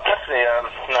 definitely.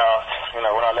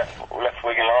 When I left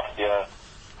Wigan last year,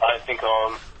 I don't think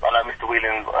I know Mr.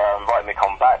 Whelan invited me to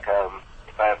come back.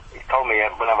 He told me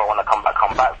whenever I want to come back.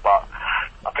 But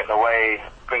I think the way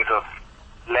things have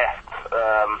left,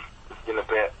 it's been a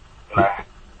bit,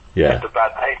 just a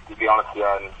bad taste, to be honest with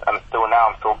you. And still now,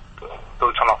 I'm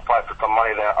still trying to fight for some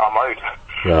money that I'm owed.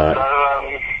 Right.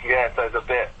 So it's a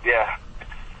bit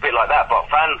like that. But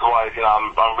fans-wise,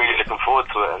 I'm really looking forward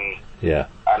to it.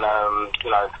 And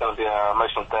it's going to be an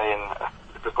emotional day, and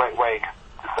it's a great way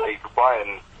to say goodbye.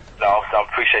 And obviously, I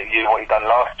appreciate you what you've done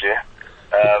last year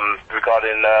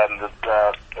regarding the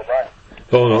right.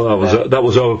 Oh no, that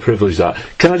was our privilege. That.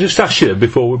 Can I just ask you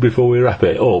before we wrap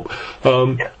it up?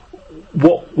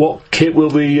 What kit will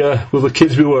the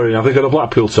kids be wearing? Have they got a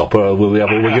Blackpool top, or will they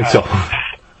have a Wigan top?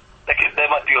 They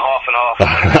might do half and half.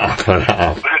 Half and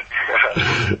half.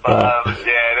 But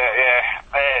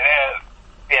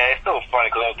it's still funny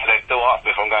because they still ask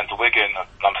me if I'm going to Wigan. And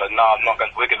I'm saying, no, I'm not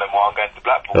going to Wigan anymore. I'm going to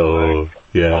Blackpool. Oh,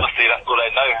 yeah. Obviously, that's all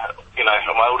they know.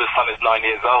 My oldest son is 9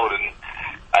 years old, and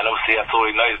obviously that's all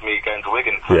he knows, me going to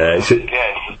Wigan. So, it's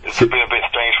been a bit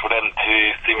strange for them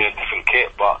to see me in a different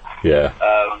kit, but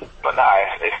but no,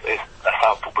 that's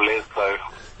how football is. So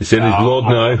it's in his blood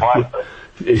now.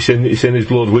 It's in his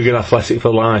blood. Wigan Athletic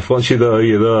for life. Once you're there,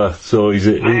 you're there. So he's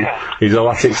a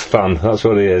Latics fan. That's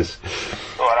what he is.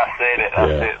 Well, that's it.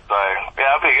 So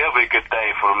it'll be a good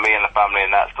day for me and the family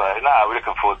and that. So we're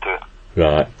looking forward to it.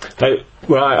 Right.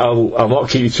 I'll not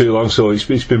keep you too long. So it's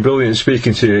been brilliant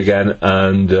speaking to you again,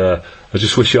 and I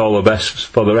just wish you all the best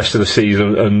for the rest of the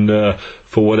season and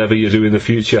for whatever you do in the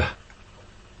future.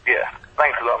 Yeah.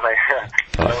 Thanks a lot,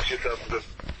 mate. Wish yourself good.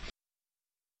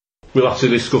 We'll have to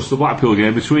discuss the Blackpool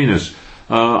game between us.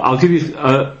 I'll give you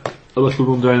a little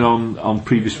rundown on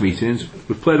previous meetings.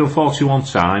 We've played on 41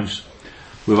 times.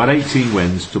 We've had 18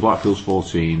 wins to Blackpool's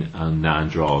 14 and 9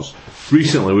 draws.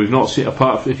 Recently, we've not seen,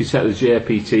 apart from if you take the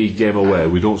JPT game away,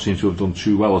 we don't seem to have done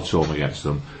too well at home against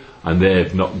them, and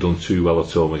they've not done too well at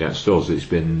home against us. It's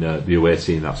been the away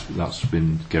team that's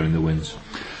been getting the wins.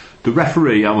 The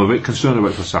referee I'm a bit concerned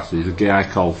about for Saturday is a guy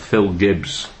called Phil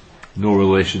Gibbs. no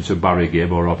relation to Barry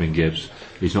Gibb or Robin Gibbs.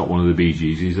 He's not one of the Bee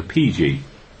Gees, he's a PG.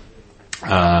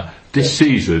 This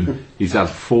season, he's had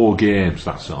 4 games,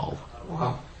 that's all.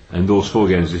 Wow. And those 4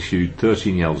 games issued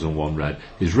 13 yellows and 1 red.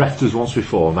 He's refed us once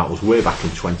before, and that was way back in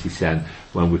 2010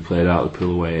 when we played out the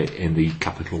pool away in the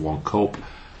Capital One Cup,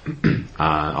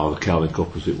 or the Kelvin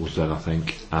Cup as it was then, I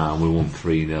think, and we won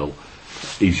 3-0.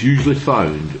 He's usually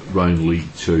found round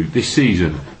League 2. This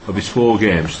season, of his 4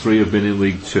 games, 3 have been in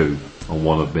League 2, and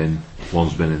one's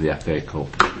been in the FA Cup.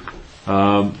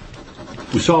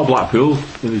 We saw Blackpool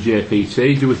in the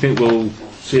JPT. Do we think we'll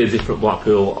see a different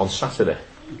Blackpool on Saturday?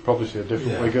 Probably see a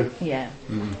different Wigan. Yeah.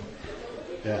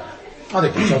 Yeah. I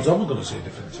think it's odds on we're going to see a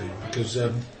different team because,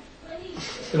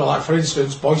 like for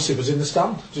instance, Boyce was in the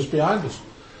stand just behind us.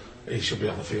 He should be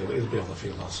on the field. He'll be on the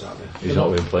field on Saturday. He's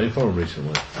not been playing for him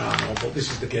recently. I know, but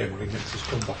this is the game where he makes his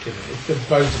comeback in. They're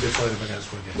bound to be playing him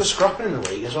against Wigan. We're scrapping in the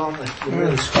league as well, aren't they? We're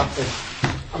really scrapping.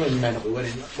 I mean, we may not be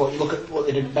winning, but look at what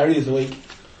they did at Bury the other week.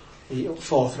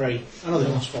 4-3. I know they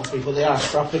lost 4-3, but they are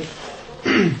scrapping.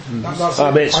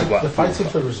 They're fighting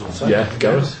for results. Yeah,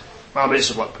 Gareth. My mate's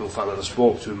a Blackpool fan, and I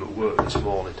spoke to him at work this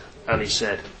morning, and he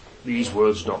said, these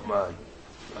words not mine.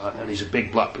 And he's a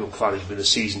big Blackpool fan, he's been a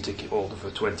season ticket holder for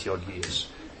 20 odd years.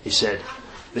 He said,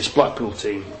 this Blackpool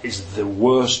team is the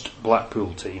worst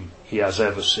Blackpool team he has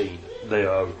ever seen. They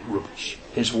are rubbish.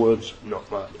 His words, not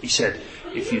mine. He said,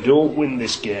 if you don't win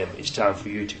this game, it's time for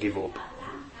you to give up.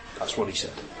 That's what he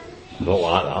said. I don't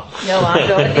like that. No, I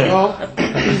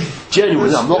don't.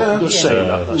 Genuinely, I'm not just saying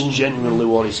that, that's genuinely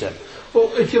what he said.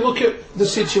 Well, if you look at the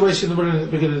situation they were in at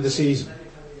the beginning of the season,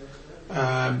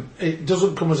 it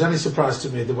doesn't come as any surprise to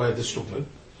me the way they're struggling,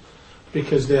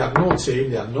 because they had no team,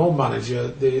 they had no manager,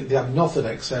 they had nothing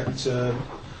except a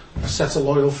set of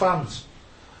loyal fans.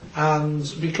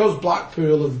 And because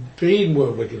Blackpool have been where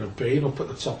Wigan have been, up at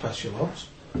the top echelons,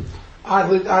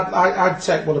 I'd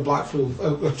take what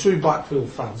a true Blackpool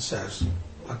fan says.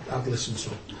 I'd listen to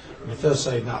it. And if they're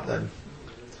saying that, then,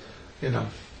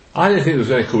 I didn't think there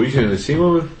was any cohesion in the team.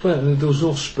 When we were playing, there was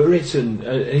no spirit, and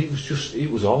it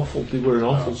was awful. They were an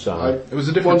awful side. It was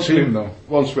a different team, though.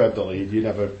 Once we had the lead, you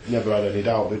never had any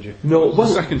doubt, did you? No, The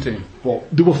second team. What?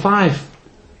 There were 5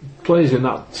 players in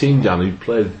that team, Dan, who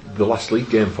played the last league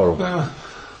game for them.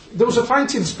 There was a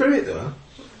fighting spirit there.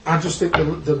 I just think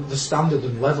the standard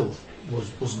and level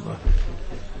wasn't there.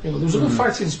 There was a good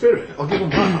fighting spirit. I'll give them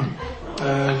that.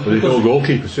 But there's no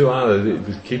goalkeeper too either.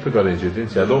 The keeper got injured,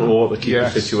 didn't he? I don't know what the keeper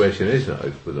situation is now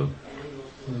with them.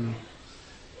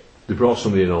 They brought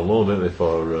somebody in on loan, didn't they,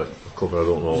 for cover? I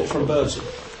don't know. Is it from Burton?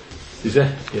 Is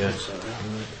it? Yeah.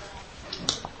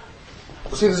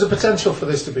 See, there's a potential for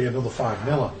this to be another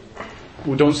 5-0.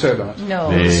 Well, don't say that.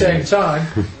 No. At the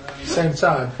same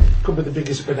time, could be the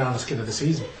biggest banana skin of the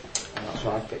season. That's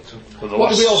what I picked up. What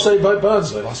did we all say about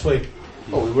Barnsley last week?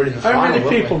 Oh, we were in the final. How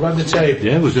many people ran the table?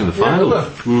 Yeah, it was in the final.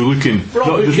 We were looking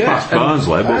not just past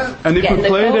Barnsley, but And if we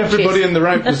played everybody in the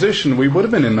right position, we would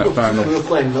have been in that final. We were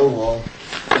playing Millwall.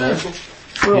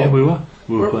 we were.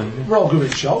 We were playing. We're all good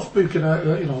at shots, booking,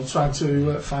 trying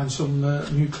to find some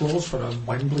new clothes for a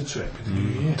Wembley trip in the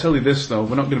new year. I'll tell you this, though,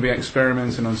 we're not going to be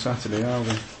experimenting on Saturday, are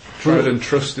we? Tried and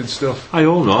trusted stuff. I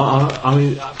hope not. I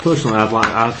mean, personally, I'd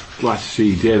like to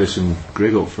see Davis and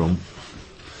Grigg up front,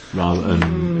 rather and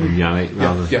Yannick,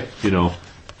 rather. Yeah.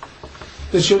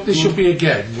 This should be a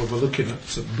game where we're looking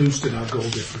at boosting our goal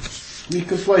difference. You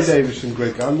could play Davis and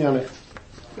Greg and Yannick.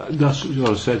 That's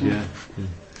what I said. Yeah.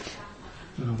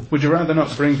 Would you rather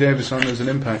not bring Davis on as an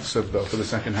impact sub, though, for the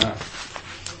second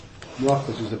half? No,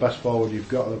 because he's the best forward you've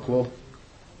got at the club.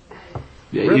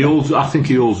 Yeah, really? I think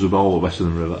he holds the ball better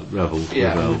than Revel.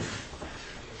 Yeah.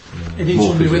 He needs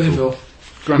somebody with him, though.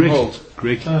 Grant Holt.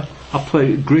 Grigg.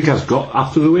 Grigg has got,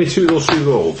 after the way those 2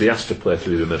 goals, he has to play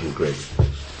through the middle, Grigg.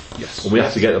 Yes. And we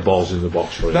have to get the balls in the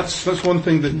box for him. That's one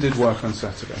thing that did work on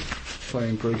Saturday,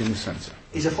 playing Grigg in the centre.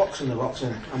 He's a fox in the box,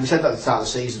 isn't he? And we said that at the start of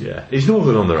the season. Yeah, he's no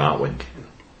good on the right wing.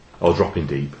 Or dropping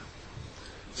deep.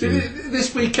 See,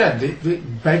 this weekend,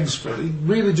 it begs for it. It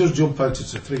really does jump out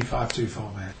at a 3-5-2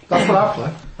 format. That's what I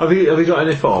play. Have you got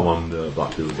any form on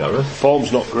Blackpool, Gareth?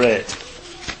 Form's not great.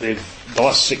 The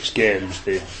last 6 games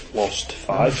they've lost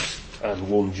 5 and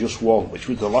won just 1, which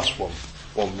was the last one,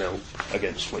 1-0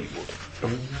 against Fleetwood.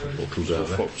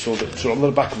 So on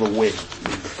the back of a win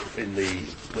in the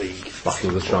league. Back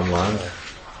of the tram line.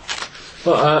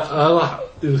 But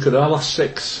you look at our last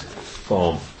 6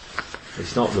 form.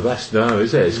 It's not the best now,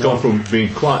 is it? It's gone from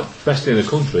being quite best in the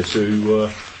country to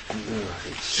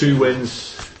 2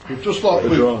 wins, Just like a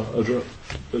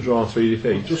draw, 3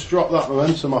 defeats. Just drop that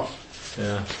momentum off.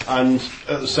 Yeah. And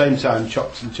at the same time,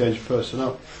 chopped and changed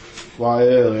personnel. Why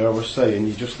earlier I was saying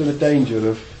you're just in a danger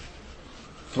of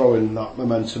throwing that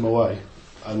momentum away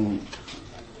and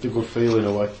the good feeling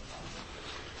away.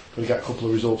 Got to get a couple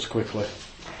of results quickly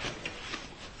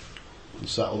and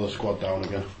settle the squad down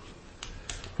again.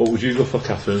 What would you go for,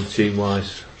 Catherine,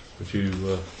 team-wise? Would you?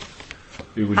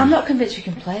 Who would I'm you? not convinced we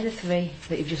can play the three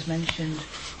that you've just mentioned.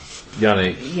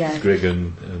 Yannick, Yeah. Grigg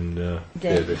and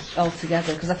Davis. all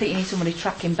together, because I think you need somebody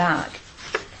tracking back,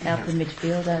 helping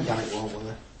midfielder. Yannick won't, will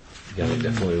they? Yannick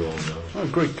definitely won't know. Oh,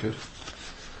 Greg could.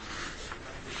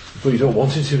 But you don't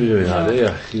want him to be doing that, do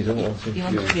you? You don't want him. You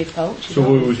want to be a coach. So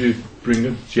would you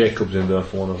bring Jacobs in there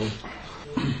for one of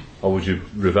them? Or would you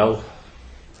Ravel?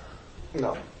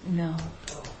 No. No.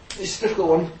 It's a difficult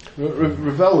one.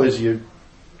 Ravel is your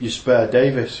spare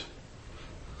Davis.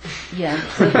 Yeah.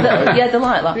 So they're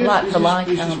like that, like for like.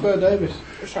 He's your spare Davis.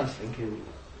 I was trying to think who.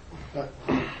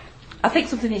 I think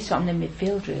something needs to happen in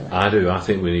midfield, really. I do. I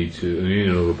think we need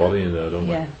another body in there, don't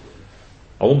we? Yeah.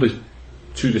 I won't be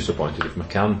too disappointed if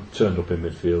McCann turned up in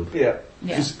midfield. Yeah.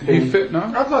 Yeah. Is he fit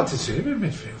now? I'd like to see him in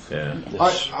midfield. Yeah.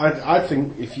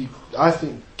 I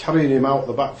think carrying him out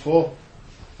the back three,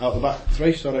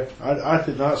 I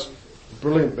think that's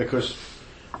brilliant because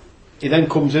he then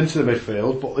comes into the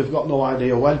midfield, but they've got no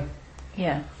idea when.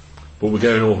 Yeah. But we're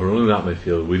getting overrun in that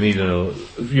midfield. We need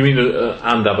you mean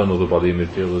and have another body in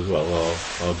midfield as well, or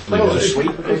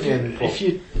if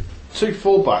you two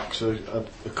full backs are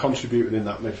contributing in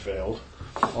that midfield,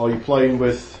 or you're playing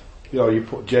with, you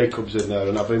put Jacobs in there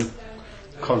and have him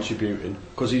contributing,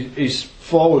 because his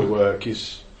forward work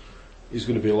is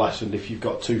going to be lessened if you've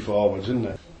got two forwards, isn't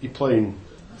it? You're playing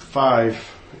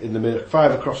 5 in the middle,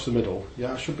 5 across the middle. Yeah,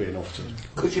 that should be enough to.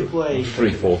 Could you play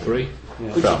 3-4-3.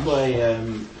 Yeah. Could you play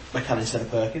McCann instead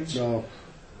of Perkins? No,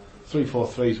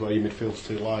 3-4-3 is where your midfield's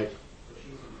too light.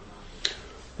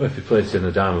 Well, if you played it in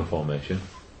a diamond formation.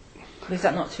 Is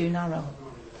that not too narrow?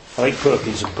 I think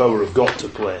Perkins and Power have got to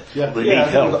play. Yeah. They need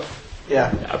help.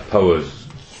 Yeah. Powers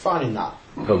Fine in that.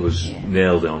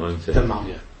 nailed it on, isn't The it?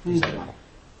 man. He's the man.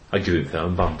 I'd give him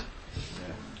Thurmband.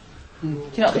 Do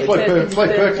you not think Play Perkins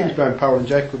Perkins behind Power and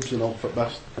Jacobs and all for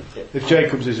best. Yeah. If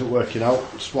Jacobs isn't working out,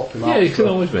 swap him out. Yeah, you can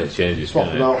always make changes. Swap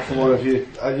can't him you? out for one of you.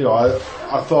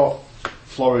 I thought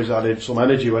Flores added some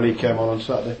energy when he came on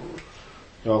Saturday.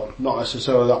 Not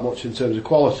necessarily that much in terms of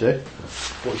quality,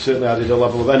 but he certainly added a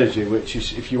level of energy, which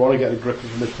is, if you want to get a grip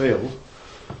of the midfield,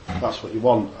 that's what you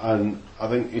want. And I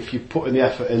think if you put in the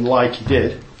effort in like he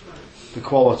did, the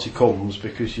quality comes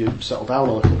because you settle down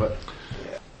a little bit.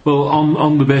 Well,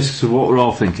 on the basis of what we're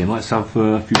all thinking, let's have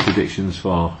a few predictions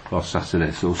for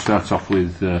Saturday. So we'll start off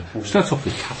with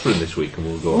Catherine this week, and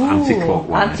we'll go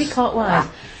anti-clockwise. Anti-clockwise.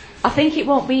 I think it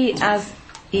won't be as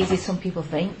easy as some people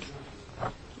think.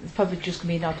 It's probably just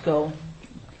going to be an odd goal.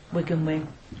 Wigan win.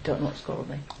 Don't know what score will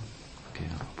be. Okay,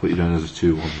 I'll put you down as a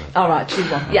 2-1 then. Alright,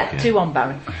 2-1. Yeah, Okay. 2-1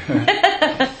 Barry.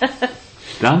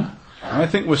 Dan? I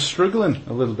think we're struggling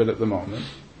a little bit at the moment,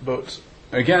 but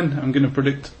again, I'm going to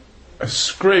predict a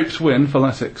scraped win for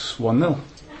Latics, 1-0.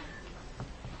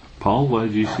 Paul, where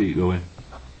do you see it going?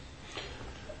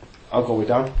 I'll go with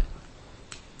Dan.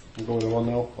 I'll go with a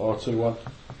 1-0 or 2-1.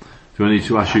 Do I need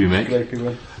to ask you, Mick? Scrapey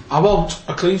win. I want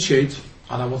a clean sheet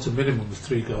and I want a minimum of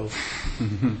 3 goals.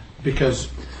 Because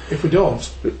if we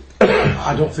don't,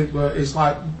 I don't think it's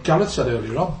like Gareth said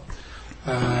earlier on.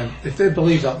 If they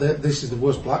believe that this is the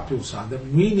worst Blackpool side,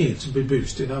 then we need to be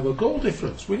boosting our goal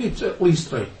difference. We need at least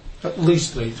 3. At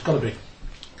least 3, it's got to be.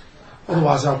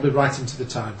 Otherwise, I'll be writing to the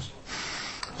Times.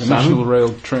 The National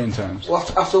Rail train times. Well,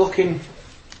 after looking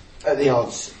at the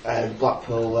odds,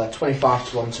 Blackpool 25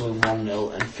 to 1 to win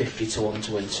 1-0 and 50 to 1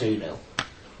 to win 2-0.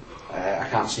 I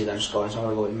can't see them scoring, so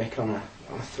I'm going to go with Mick on a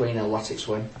 3-0 Latics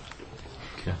win.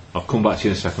 Okay. I'll come back to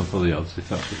you in a second for the odds, if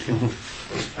that's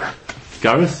okay.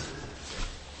 Gareth?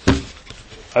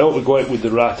 I hope we go out with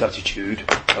the right attitude,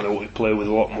 and I hope we play with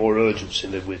a lot more urgency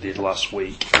than we did last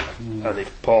week. And if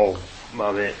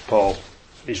my mate Paul,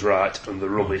 is right and the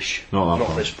rubbish,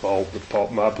 Not this Paul,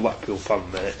 my Blackpool fan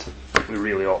mate, we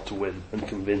really ought to win, and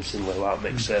convincingly, like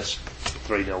Mick says,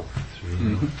 3-0.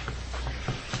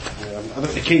 I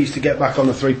think the key is to get back on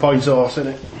the 3-point horse,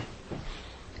 isn't it?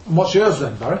 And what's yours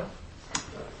then, Barry?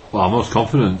 Well, I'm most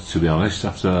confident, to be honest,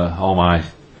 after all my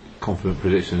confident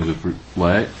predictions of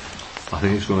late. I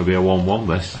think it's going to be a 1-1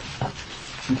 this.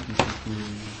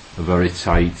 A very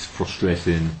tight,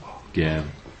 frustrating game.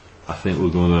 I think we're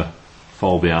going to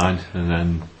fall behind and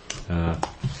then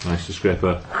manage to scrape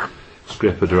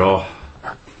a draw,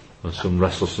 and some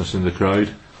restlessness in the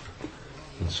crowd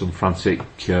and some frantic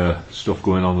stuff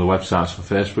going on the websites and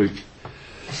Facebook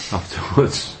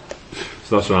afterwards.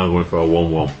 So that's why I'm going for a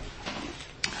 1-1.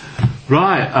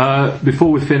 Right,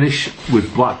 before we finish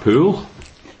with Blackpool,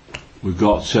 We've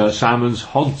got Simon's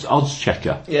odds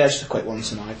checker. Yeah, just a quick one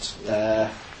tonight.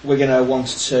 Wigan are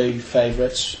 1-2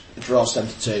 favourites. The draw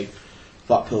 7-2.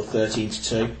 Blackpool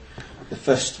 13-2. The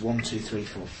first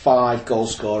 5 goal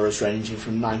scorers ranging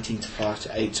from 19-5 to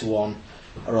 8-1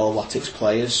 are all Latics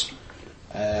players.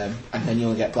 And then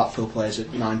you'll get Blackpool players at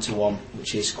 9-1,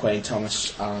 which is Quain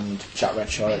Thomas and Jack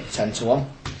Redshaw at 10-1.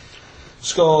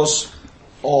 Scores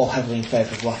all heavily in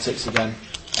favour of Latics again.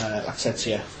 Like I said to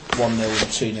you, 1-0 and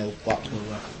 2-0 Blackpool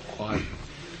were quite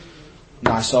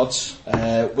nice odds.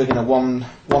 Wigan are 1-0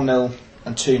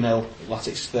 and 2-0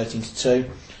 Latics 13-2.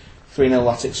 3-0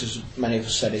 Latics, as many of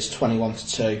us said, is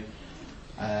 21-2.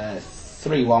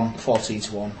 3-1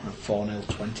 14-1 and 4-0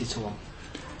 20-1.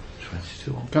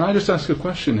 Can I just ask a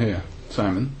question here,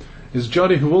 Simon? Is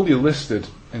Jody Huwulya listed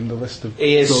in the list of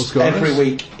He is, goal scorers? every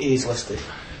week he is listed.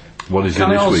 What is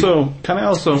Can it I this week?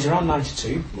 also He's around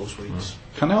 92 most weeks.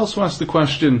 Can I also ask the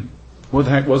question, what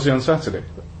the heck was he on Saturday?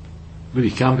 Well,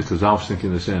 you can, because I was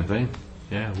thinking the same thing.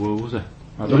 Yeah, where was it?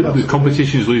 I don't know. The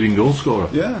competition's leading goal scorer.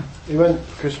 Yeah. He went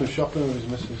Christmas shopping with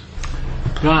his missus.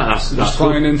 Right, that's Just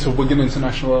flying into Wigan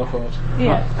International Airport.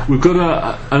 Yeah. We've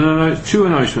got two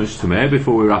announcements to make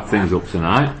before we wrap things up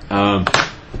tonight.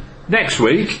 Next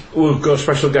week, we've got a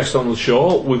special guest on the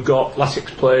show. We've got Latics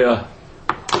player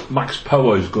Max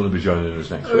Power is going to be joining us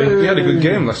next week. He had a good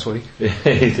game last week.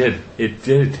 He did.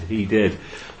 He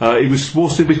was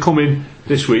supposed to be coming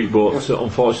this week, but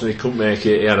unfortunately couldn't make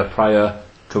it. He had a prior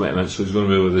commitment, so he's going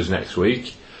to be with us next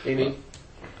week.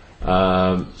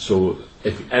 So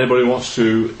if anybody wants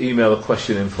to email a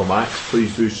question in for Max,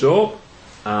 please do so,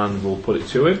 and we'll put it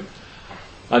to him.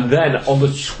 And then on the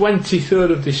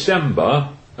 23rd of December,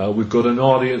 we've got an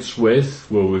audience with,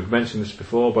 well, we've mentioned this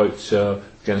before about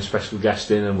getting a special guest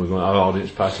in, and we're going to have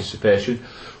audience participation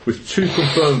with 2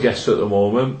 confirmed guests at the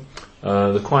moment.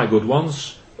 They're quite good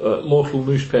ones. Local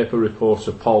newspaper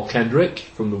reporter Paul Kendrick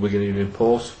from the Wigan Evening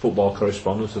Post, football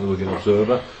correspondent of the Wigan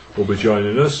Observer, will be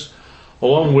joining us,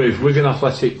 along with Wigan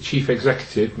Athletic Chief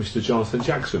Executive Mr Jonathan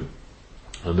Jackson.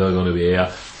 And they're going to be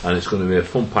here, and it's going to be a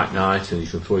fun-packed night, and you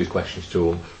can throw your questions to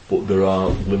them, but there are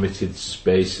limited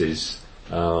spaces,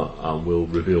 and we'll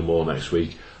reveal more next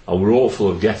week. And we're hopeful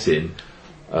of getting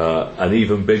an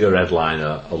even bigger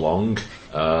headliner along,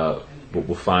 but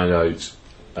we'll find out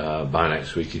by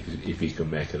next week if he can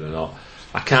make it or not.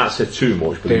 I can't say too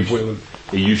much, but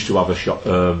he used to have a shop.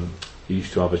 He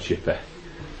used to have a chippy.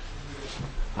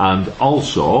 And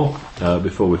also,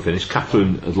 before we finish,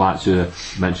 Catherine would like to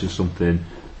mention something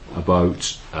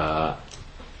about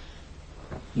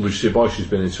Lucy Boyce, who's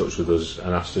been in touch with us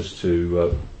and asked us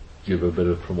to give a bit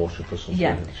of promotion for something.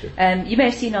 Yeah. You may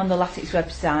have seen on the Latics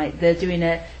website they're doing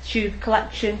a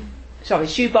shoebox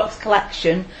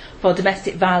collection for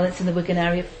domestic violence in the Wigan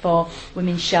area for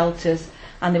women's shelters,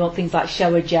 and they want things like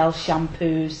shower gel,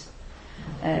 shampoos,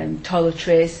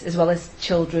 toiletries, as well as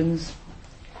children's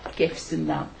gifts and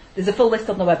that. There's a full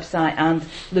list on the website, and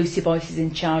Lucy Boyce is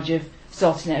in charge of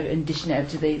sorting it out and dishing it out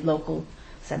to the local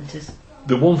centres.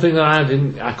 The one thing that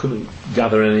I couldn't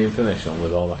gather any information on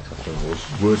with all that, Catherine, was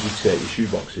where do you take your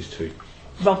shoeboxes to?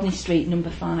 Rodney Street,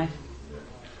 number 5.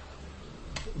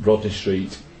 Rodney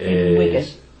Street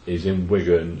is in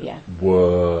Wigan, Yeah.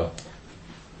 where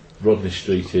Rodney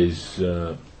Street is.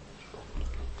 Is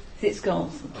it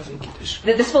Scholes?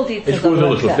 There's full details It's on where the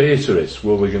the little website. theatre is,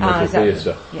 where Wigan Little exactly.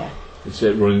 Theatre. Yeah.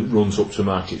 It runs up to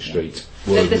Market Street.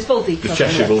 Where There's full the details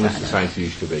Cheshire on the Wellness website. Society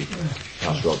used to be.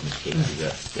 That's Rodney Street.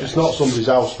 Yeah. It's not somebody's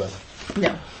house then.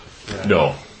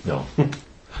 No. No.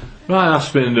 Right, that's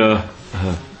been a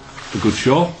good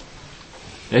show.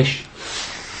 Ish.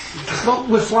 Well,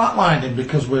 we're flatlining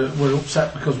because we're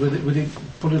upset because we didn't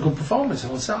put a good performance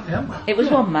on Saturday, haven't we? It was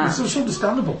one match. It's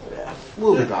understandable.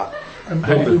 We'll be back. And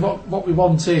what we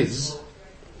want is,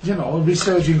 a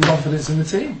resurging confidence in the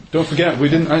team. Don't forget, we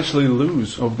didn't actually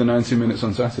lose over the 90 minutes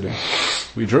on Saturday.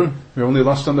 We drew. We only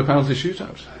lost on the penalty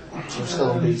shootout. We're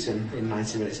still unbeaten in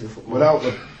 90 minutes in football. Without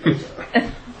the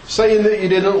saying that you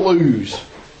didn't lose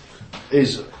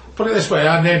is Put it this way,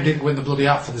 our name didn't win the bloody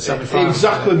hat for the semi-final.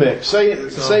 exactly, Mick.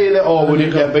 Saying that we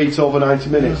didn't get beat over 90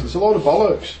 minutes. It's a load of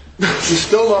bollocks. You're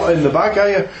still not in the bag, are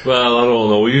you? Well, I don't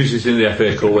know. We used this in the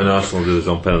FA Cup when Arsenal did us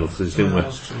on penalties, didn't we?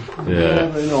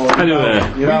 Yeah.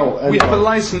 Anyway, You're out. We have a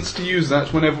licence to use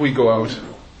that whenever we go out.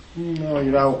 No,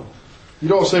 you're out. You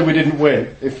don't say we didn't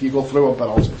win if you go through on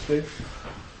penalties, Steve.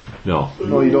 no.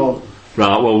 No, you don't.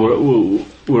 Right, well,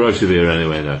 we're out of here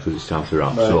anyway now because it's time to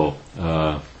wrap. Right. So,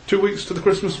 2 weeks to the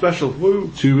Christmas special.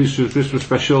 Woo! 2 weeks to the Christmas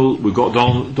special. We've got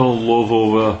Donald Love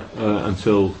over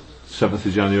until 7th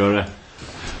of January.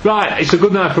 Right, it's a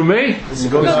good night from me.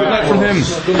 Good night from him.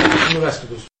 Good night from the rest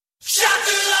of us.